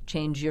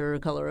change your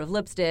color of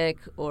lipstick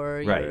or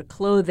your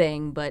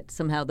clothing, but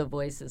somehow the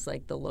voice is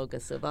like the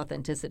locus of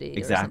authenticity.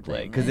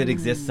 Exactly, because it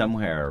exists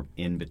somewhere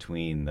in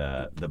between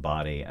the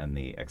body and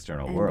the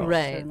external world.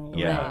 Right.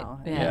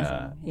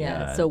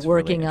 Yeah. So it's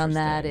working really on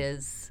that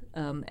is,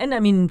 and I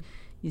mean,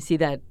 you see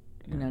that,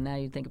 now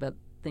you think about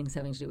things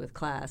having to do with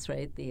class,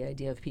 right? The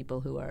idea of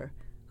people who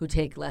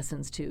take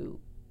lessons to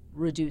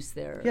reduce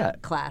their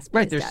class.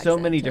 Right, there's so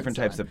many different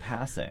types of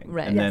passing.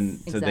 Right. And then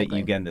so exactly. that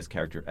you get this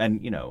character,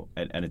 and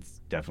and it's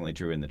definitely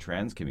true in the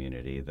trans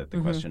community that the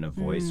question of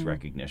voice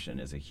recognition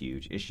is a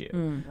huge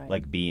issue.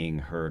 Like being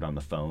heard on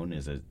the phone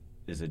is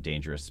a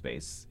dangerous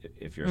space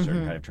if you're a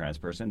certain kind of trans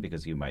person,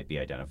 because you might be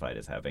identified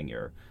as having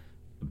your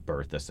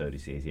birth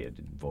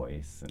associated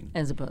voice and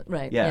as opposed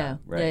right. Yeah.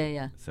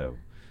 So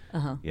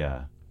But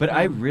but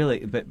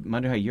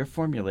Manduhai, your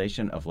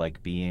formulation of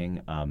like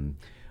being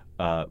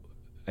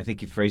I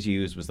think the phrase you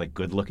used was like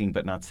good looking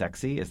but not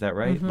sexy. Is that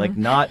right? Like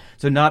not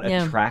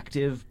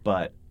attractive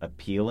but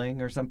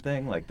appealing or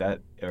something like that.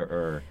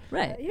 or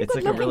Right. You're it's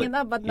good like a looking really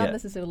enough, but not yeah.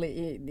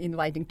 necessarily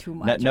inviting too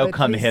much. No Or at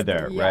come least-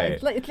 hither, yeah,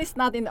 right. At least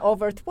not in an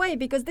overt way,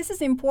 because this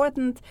is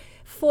important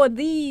for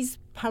these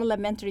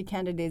parliamentary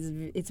candidates.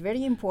 It's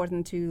very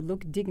important to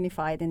look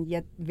dignified and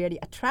yet very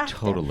attractive.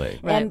 Totally.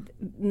 Right. And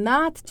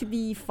not to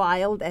be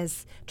filed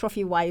as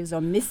trophy wives or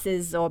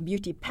misses or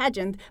beauty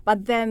pageant,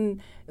 but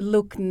then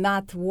look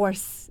not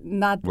worse,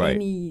 not Right.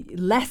 any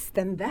less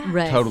than that.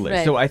 Right. Totally.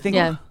 Right. So I think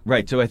Yeah.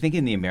 right. So I think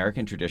in the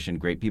American tradition,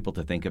 great people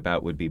to think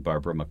about would be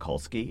Barbara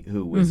Mikulski,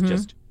 who was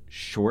just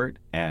short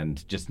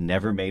and just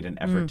never made an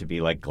effort to be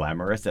like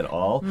glamorous at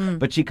all.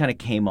 But she kind of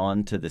came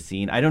on to the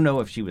scene. I don't know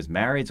if she was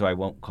married, so I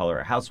won't call her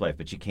a housewife,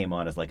 but she came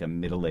on as like a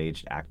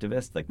middle-aged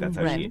activist. Like that's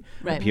how she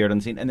Right. appeared on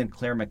the scene. And then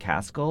Claire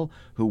McCaskill,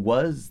 who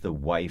was the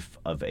wife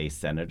of a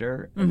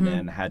senator and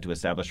then had to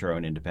establish her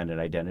own independent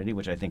identity,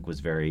 which I think was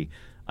very,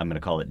 I'm going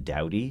to call it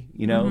dowdy,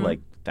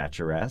 like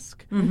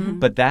Thatcher-esque.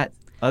 But that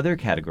other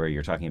category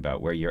you're talking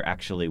about, where you're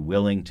actually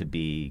willing to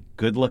be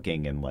good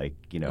looking and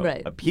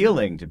Right.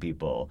 appealing to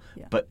people,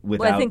 but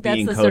without think that's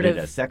being the coded sort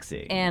of as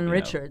sexy. Anne you know?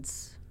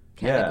 Richards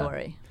Yeah.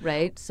 category,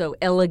 right? So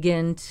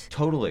elegant.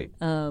 Totally.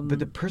 But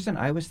the person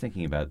I was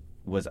thinking about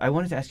was, I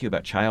wanted to ask you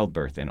about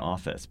childbirth in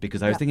office,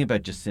 because I was thinking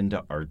about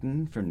Jacinda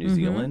Ardern from New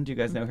Zealand. Do you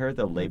guys know her?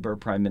 The Labour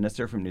Prime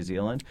Minister from New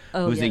Zealand,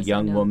 Oh, who's a yes, I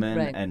young know. woman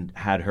Right. and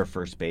had her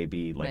first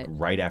baby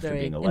right after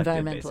Very being elected,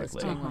 environmentalist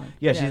basically. young woman.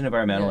 Yeah, she's an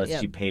environmentalist.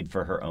 Yeah. She paid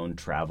for her own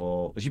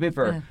travel. She paid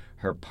for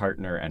her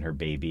partner and her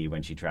baby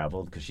when she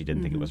traveled because she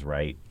didn't think it was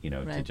right, to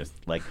Right. just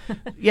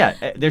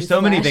there's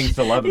so many Newsflash. things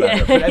to love about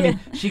her. But I mean,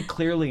 she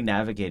clearly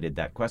navigated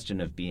that question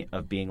of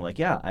being like,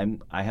 I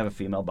have a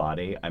female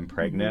body, I'm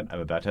pregnant, I'm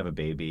about to have a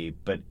baby,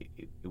 but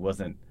it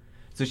wasn't.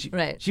 So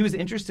she was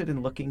interested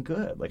in looking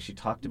good. Like she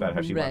talked about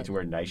how she wanted to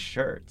wear nice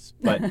shirts,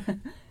 but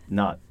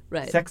not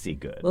sexy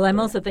good. Well, I'm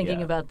also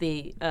thinking about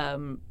the,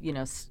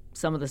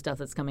 some of the stuff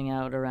that's coming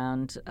out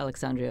around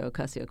Alexandria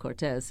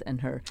Ocasio-Cortez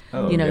and her.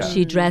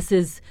 She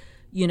dresses,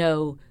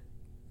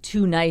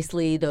 too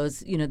nicely. Those,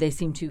 they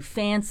seem too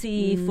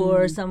fancy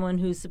for someone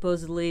who's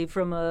supposedly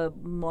from a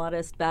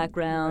modest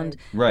background.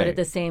 Right. But at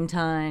the same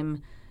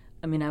time,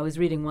 I mean, I was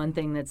reading one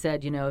thing that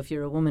said, if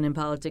you're a woman in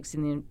politics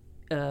in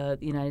the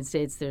United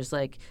States, there's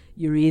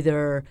you're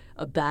either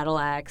a battle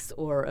axe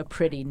or a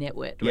pretty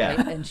nitwit, right?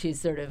 Yeah. And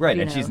she's sort of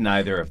and she's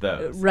neither of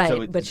those, right?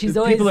 So but she's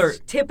so always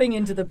tipping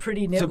into the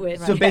pretty nitwit.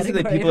 So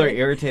basically, category, people are right?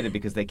 irritated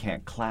because they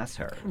can't class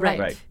her.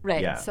 Right.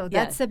 Yeah. So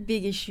that's a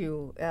big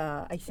issue,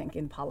 I think,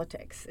 in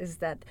politics. Is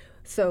that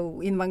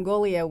so? In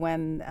Mongolia,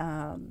 when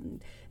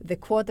the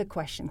quota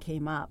question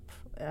came up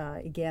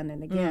again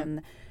and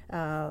again,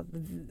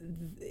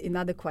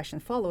 another question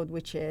followed,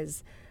 which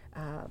is.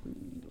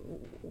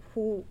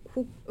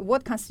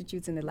 What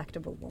constitutes an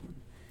electable woman,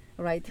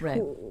 right?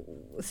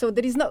 So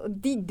there is no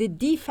the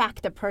de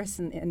facto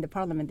person in the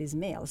parliament is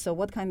male. So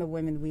what kind of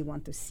women we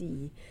want to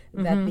see?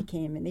 That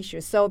became an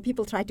issue. So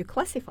people try to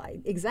classify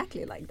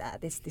exactly like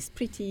that. Is this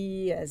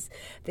pretty? As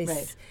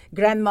this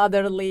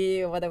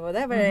grandmotherly? Or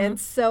whatever. And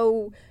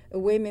so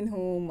women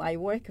whom I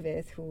work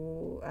with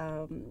who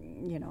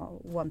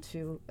want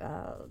to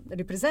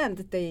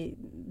represent,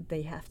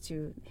 they have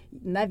to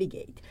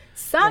navigate.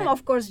 Some,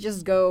 of course,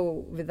 just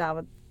go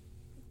without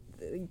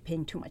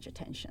paying too much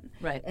attention.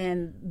 Right.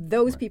 And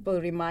those people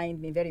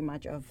remind me very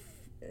much of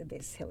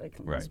this Hillary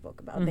Clinton's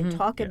book about. They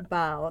talk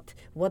about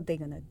what they're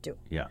going to do.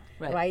 Yeah.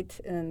 Right?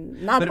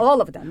 And not all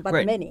of them,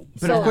 but many.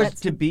 But so of course,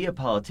 to be a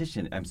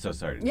politician, I'm so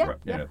sorry to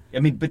interrupt. Yeah. I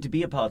mean, but to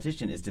be a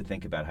politician is to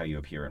think about how you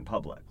appear in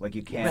public. Like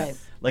you can't,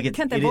 you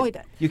can't avoid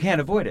it. You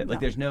can't avoid it. Like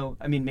there's no.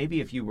 I mean, maybe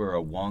if you were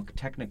a wonk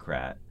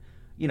technocrat,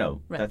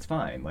 that's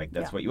fine. Like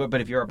that's what you are. But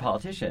if you're a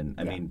politician,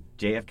 I mean,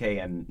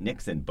 JFK and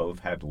Nixon both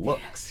had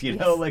looks. Like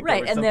there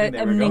was something they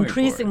were going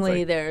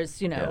increasingly for. there's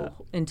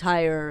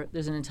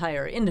there's an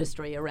entire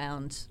industry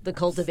around the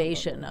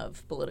cultivation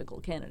of political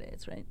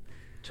candidates, right?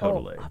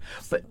 Totally.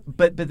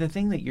 But the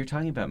thing that you're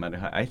talking about,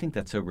 Madhu, I think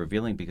that's so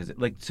revealing because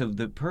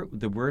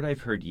the word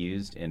I've heard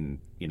used in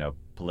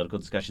political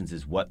discussions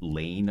is what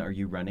lane are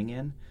you running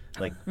in?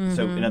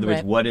 So in other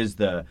words, what is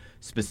the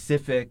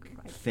specific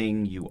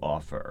thing you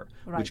offer?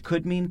 Which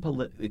could mean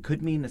it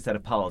could mean a set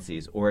of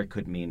policies or it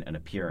could mean an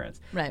appearance.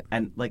 Right.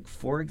 And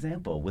for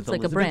example, with it's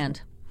like a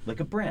brand. Like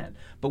a brand.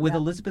 But with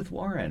Elizabeth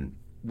Warren,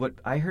 what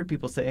I heard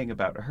people saying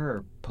about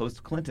her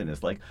post-Clinton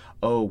is like,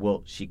 oh,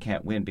 well, she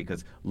can't win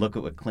because look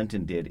at what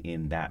Clinton did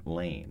in that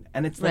lane.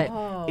 And it's like,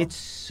 it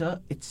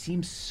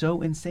seems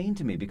so insane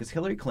to me because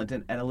Hillary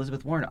Clinton and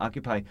Elizabeth Warren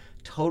occupy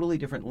totally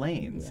different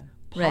lanes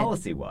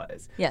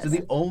policy-wise. Yes. So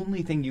the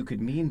only thing you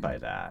could mean by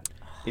that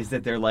is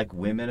that they're like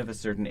women of a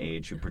certain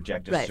age who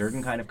project a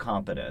certain kind of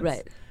competence.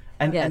 Right.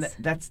 And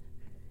that's...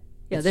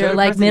 Yeah, it's they're so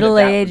like depressing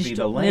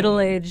that would be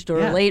middle-aged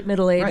or late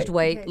middle-aged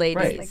white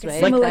ladies,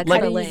 right? Like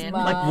That's the lane.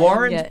 Like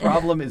Warren's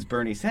problem is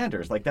Bernie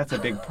Sanders. Like that's a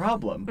big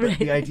problem. But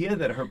the idea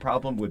that her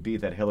problem would be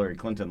that Hillary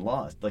Clinton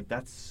lost, like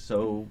that's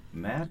so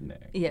maddening.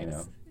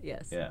 Yes.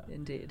 Yes. Yeah.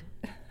 Indeed.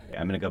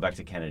 I'm going to go back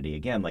to Kennedy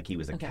again. Like he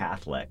was a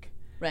Catholic.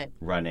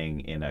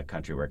 running in a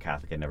country where a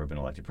Catholic had never been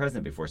elected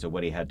president before. So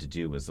what he had to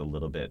do was a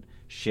little bit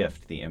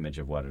shift the image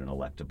of what an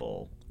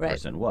electable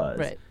person was.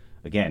 Right.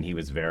 Again, he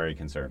was very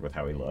concerned with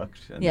how he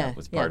looked, and that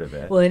was part of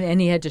it. Well,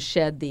 and he had to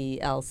shed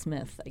the Al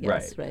Smith, I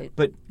guess, right?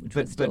 But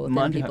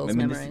Mondale, people's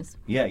memories.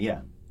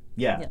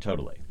 Yeah,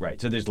 totally.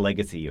 Right. So there's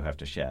legacy you have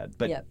to shed.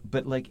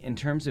 But like in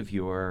terms of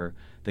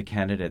the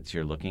candidates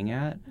you're looking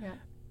at,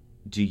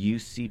 do you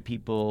see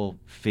people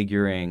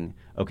figuring,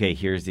 okay,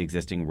 here's the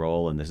existing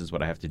role and this is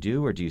what I have to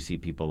do, or do you see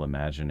people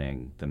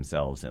imagining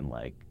themselves in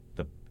like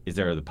is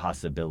there the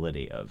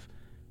possibility of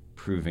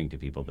proving to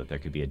people that there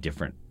could be a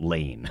different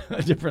lane,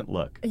 a different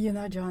look? You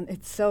know, John,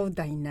 it's so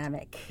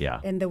dynamic.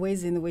 Yeah. And the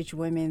ways in which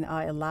women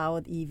are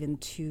allowed even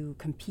to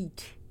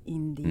compete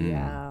in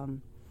the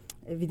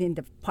within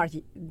the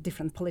party,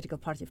 different political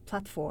party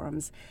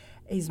platforms,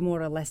 is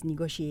more or less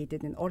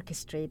negotiated and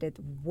orchestrated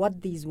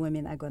what these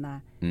women are going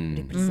to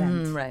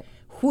represent,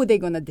 who they're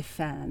going to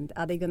defend.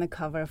 Are they going to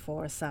cover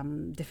for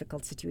some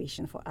difficult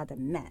situation for other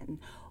men?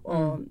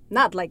 Or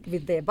not like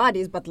with their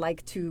bodies, but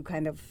like to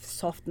kind of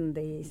soften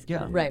the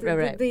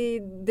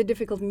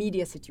difficult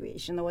media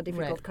situation or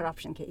difficult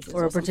corruption cases.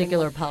 Or a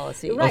particular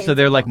policy. Right. Oh, so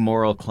they're like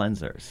moral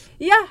cleansers.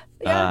 Yeah.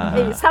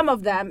 Some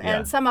of them.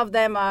 And some of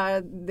them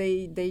are,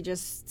 they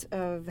just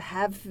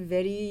have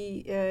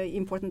very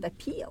important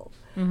appeal,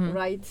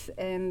 right?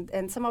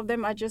 And some of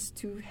them are just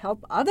to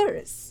help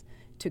others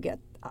to get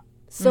up.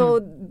 So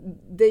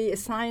they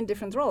assign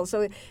different roles.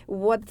 So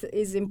what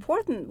is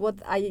important, what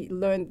I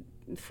learned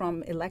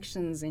from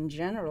elections in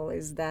general,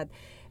 is that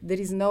there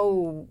is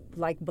no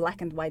like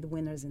black and white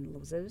winners and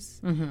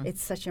losers.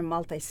 It's such a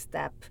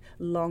multi-step,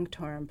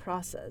 long-term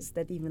process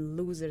that even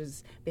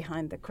losers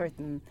behind the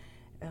curtain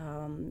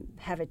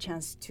have a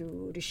chance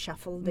to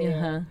reshuffle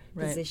their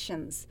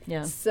positions.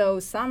 So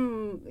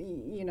some,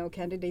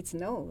 candidates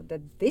know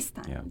that this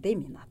time they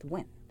may not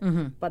win,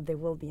 but there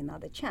will be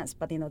another chance.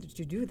 But in order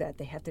to do that,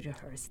 they have to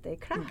rehearse their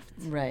craft.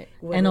 Right.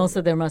 And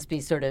also there must be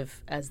sort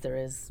of, as there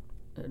is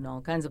in all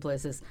kinds of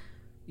places,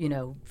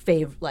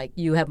 like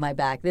you have my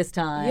back this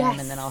time,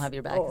 and then I'll have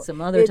your back some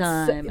other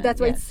time.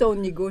 That's why it's so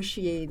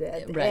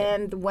negotiated. Right.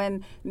 And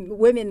when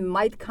women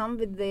might come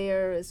with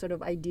their sort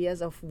of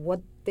ideas of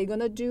what they're going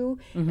to do,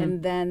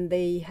 and then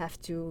they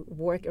have to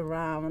work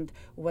around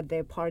what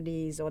their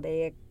parties or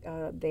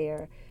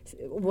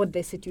what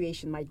their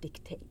situation might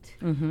dictate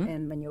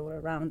and maneuver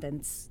around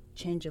and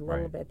change a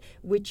little bit,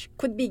 which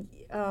could be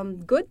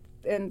good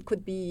and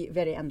could be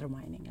very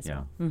undermining as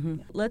well.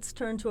 Let's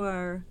turn to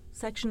our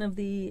section of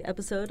the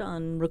episode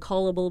on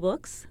recallable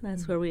books.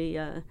 That's where we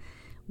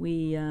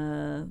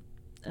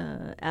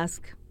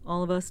ask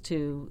all of us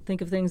to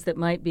think of things that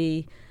might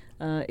be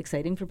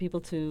exciting for people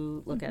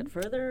to look at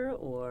further,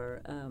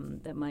 or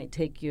that might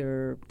take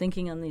your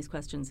thinking on these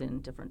questions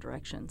in different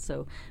directions.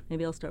 So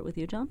maybe I'll start with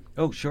you, John.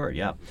 Oh, sure,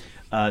 yeah.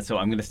 So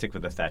I'm going to stick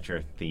with the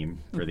Thatcher theme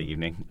for the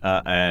evening,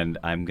 and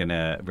I'm going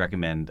to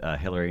recommend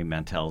Hilary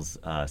Mantel's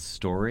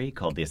story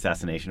called The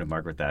Assassination of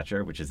Margaret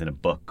Thatcher, which is in a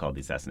book called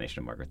The Assassination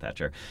of Margaret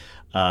Thatcher.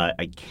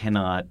 I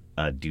cannot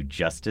do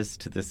justice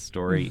to this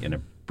story in a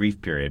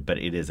brief period, but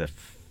it is a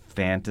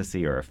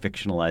fantasy or a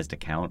fictionalized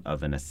account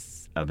of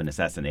an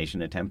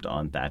assassination attempt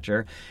on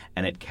Thatcher,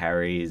 and it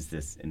carries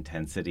this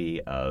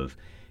intensity of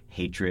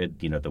hatred,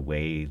 the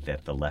way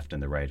that the left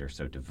and the right are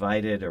so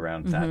divided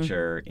around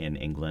Thatcher in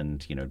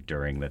England,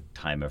 during the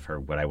time of her,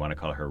 what I want to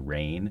call her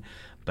reign.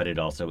 But it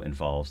also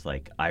involves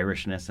like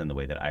Irishness and the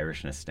way that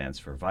Irishness stands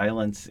for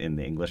violence in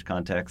the English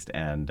context.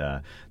 And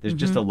there's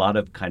just a lot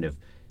of kind of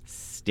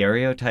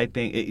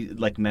stereotyping,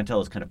 like Mantel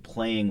is kind of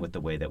playing with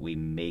the way that we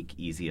make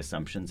easy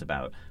assumptions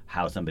about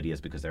how somebody is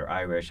because they're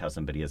Irish, how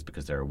somebody is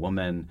because they're a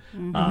woman,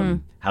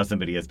 how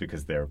somebody is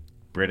because they're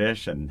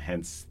British and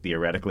hence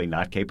theoretically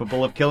not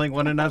capable of killing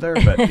one another,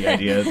 but the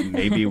idea is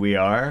maybe we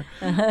are.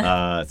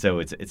 So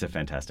it's a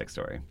fantastic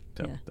story.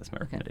 So that's my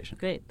recommendation.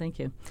 Great, thank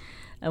you.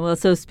 Well,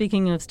 so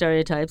speaking of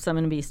stereotypes, I'm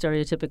going to be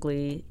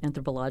stereotypically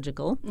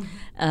anthropological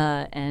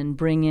and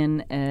bring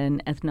in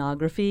an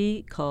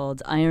ethnography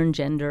called Iron,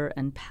 Gender,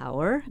 and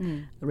Power,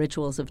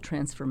 Rituals of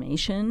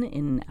Transformation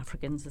in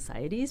African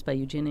Societies by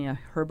Eugenia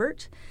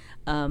Herbert.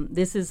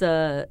 This is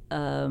a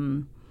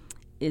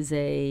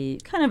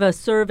kind of a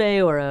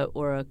survey or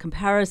a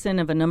comparison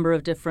of a number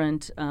of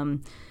different,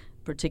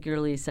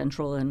 particularly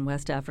Central and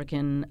West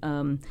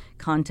African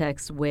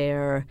contexts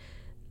where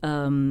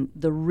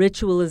the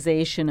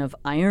ritualization of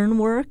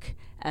ironwork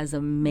as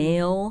a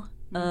male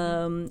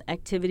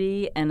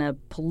activity and a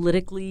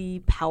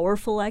politically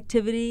powerful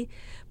activity,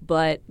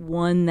 but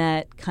one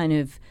that kind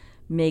of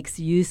makes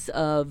use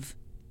of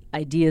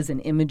ideas and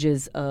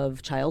images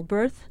of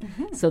childbirth,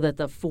 so that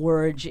the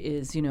forge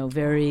is,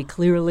 very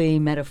clearly,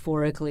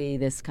 metaphorically,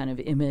 this kind of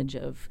image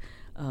of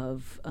a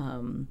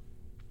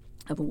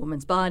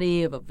woman's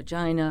body, of a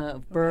vagina,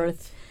 of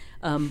birth.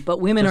 But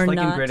women just are like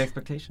not. In Great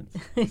Expectations.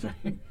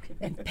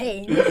 And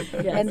pain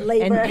and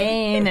labor. And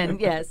pain and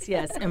yes,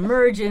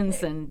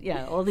 emergence and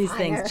all these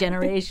things,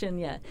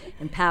 generation,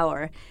 and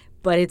power.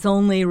 But it's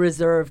only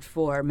reserved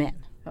for men,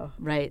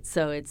 right?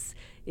 So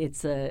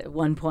it's at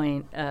one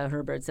point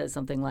Herbert says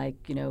something like,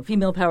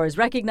 female power is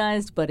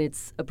recognized, but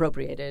it's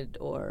appropriated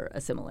or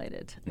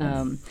assimilated.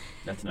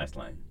 That's a nice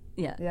line.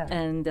 Yeah.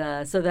 And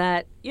so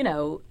that,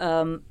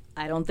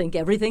 I don't think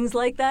everything's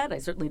like that. I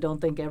certainly don't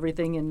think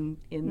everything in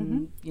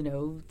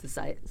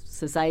the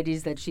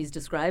societies that she's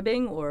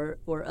describing or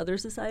other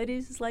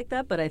societies is like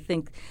that. But I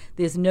think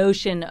this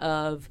notion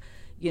of,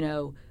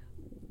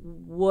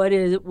 what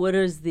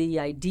is the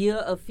idea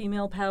of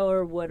female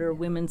power? What are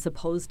women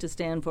supposed to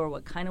stand for?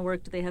 What kind of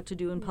work do they have to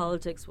do in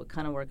politics? What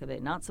kind of work are they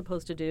not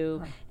supposed to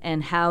do?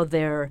 And how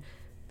their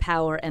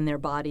power and their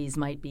bodies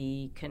might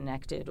be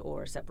connected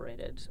or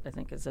separated, I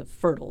think is a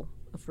fertile,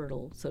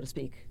 so to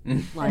speak,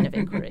 line of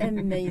inquiry.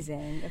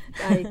 Amazing.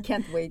 I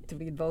can't wait to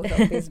read both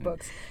of these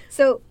books.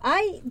 So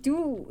I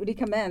do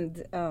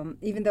recommend,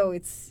 even though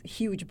it's a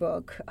huge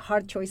book,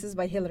 Hard Choices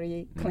by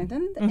Hillary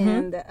Clinton,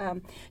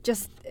 and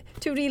just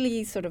to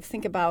really sort of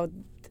think about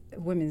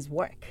women's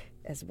work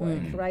as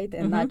work, right?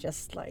 And not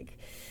just like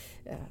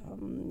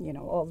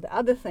all the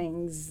other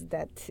things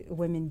that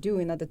women do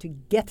in order to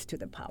get to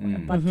the power,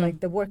 but like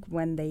the work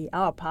when they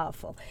are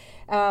powerful.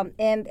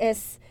 And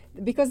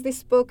because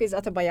this book is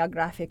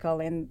autobiographical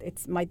and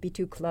it might be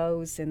too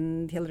close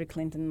and Hillary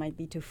Clinton might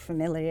be too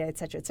familiar, et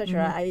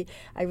cetera,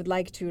 I would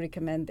like to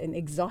recommend an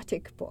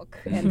exotic book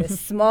and a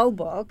small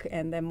book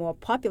and a more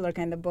popular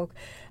kind of book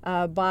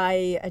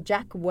by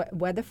Jack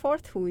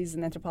Weatherford, who is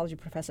an anthropology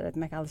professor at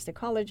Macalester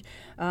College,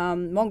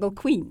 Mongol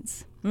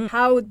Queens.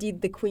 How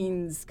did the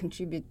queens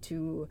contribute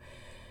to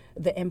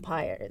the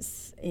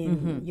empires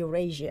in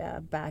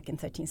Eurasia back in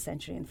 13th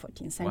century and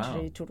 14th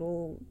century to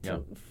rule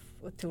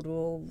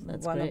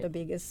That's one great. of the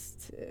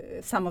biggest,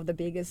 some of the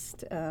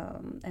biggest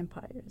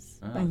empires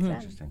back That's then.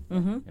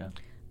 interesting. Yeah.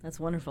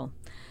 That's wonderful.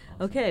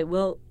 Okay,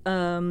 well,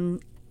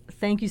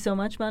 thank you so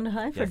much,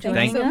 Mandahai, for joining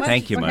Thank you so us. much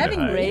Thank you, for having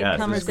Mandahai. me. Great Yes,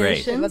 it was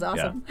great. conversation. It was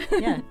awesome.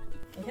 Yeah.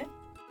 Okay.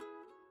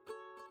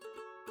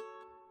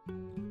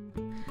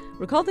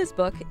 Recall This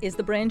Book is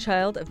the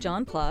brainchild of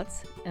John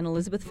Plotz and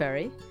Elizabeth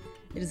Ferry.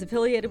 It is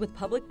affiliated with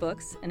Public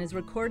Books and is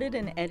recorded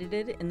and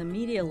edited in the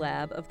Media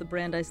Lab of the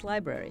Brandeis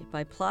Library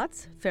by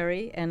Plotz,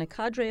 Ferry, and a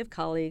cadre of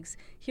colleagues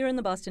here in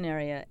the Boston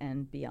area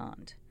and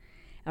beyond.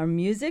 Our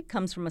music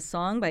comes from a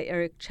song by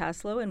Eric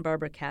Chaslow and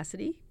Barbara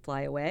Cassidy,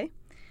 Fly Away.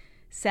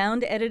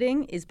 Sound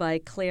editing is by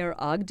Claire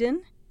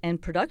Ogden,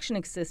 and production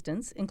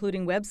assistance,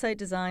 including website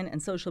design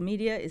and social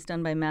media, is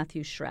done by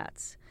Matthew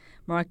Schratz.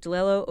 Mark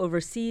DeLello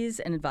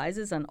oversees and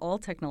advises on all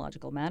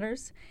technological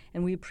matters,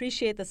 and we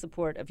appreciate the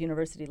support of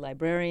University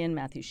librarian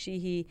Matthew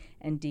Sheehy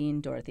and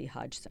Dean Dorothy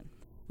Hodgson.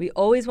 We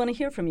always want to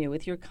hear from you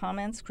with your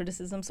comments,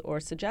 criticisms, or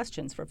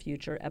suggestions for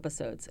future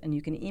episodes, and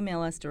you can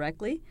email us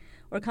directly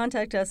or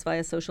contact us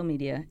via social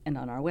media and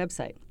on our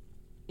website.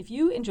 If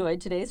you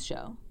enjoyed today's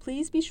show,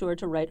 please be sure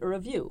to write a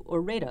review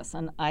or rate us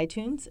on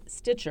iTunes,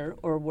 Stitcher,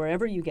 or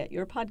wherever you get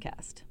your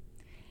podcast.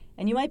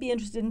 And you might be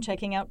interested in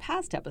checking out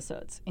past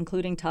episodes,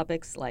 including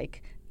topics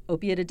like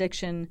opiate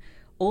addiction,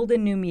 old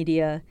and new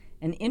media,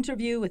 an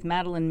interview with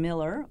Madeline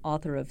Miller,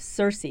 author of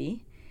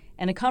Circe,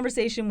 and a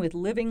conversation with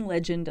living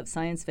legend of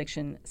science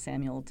fiction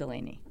Samuel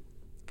Delany.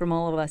 From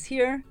all of us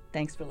here,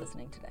 thanks for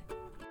listening today.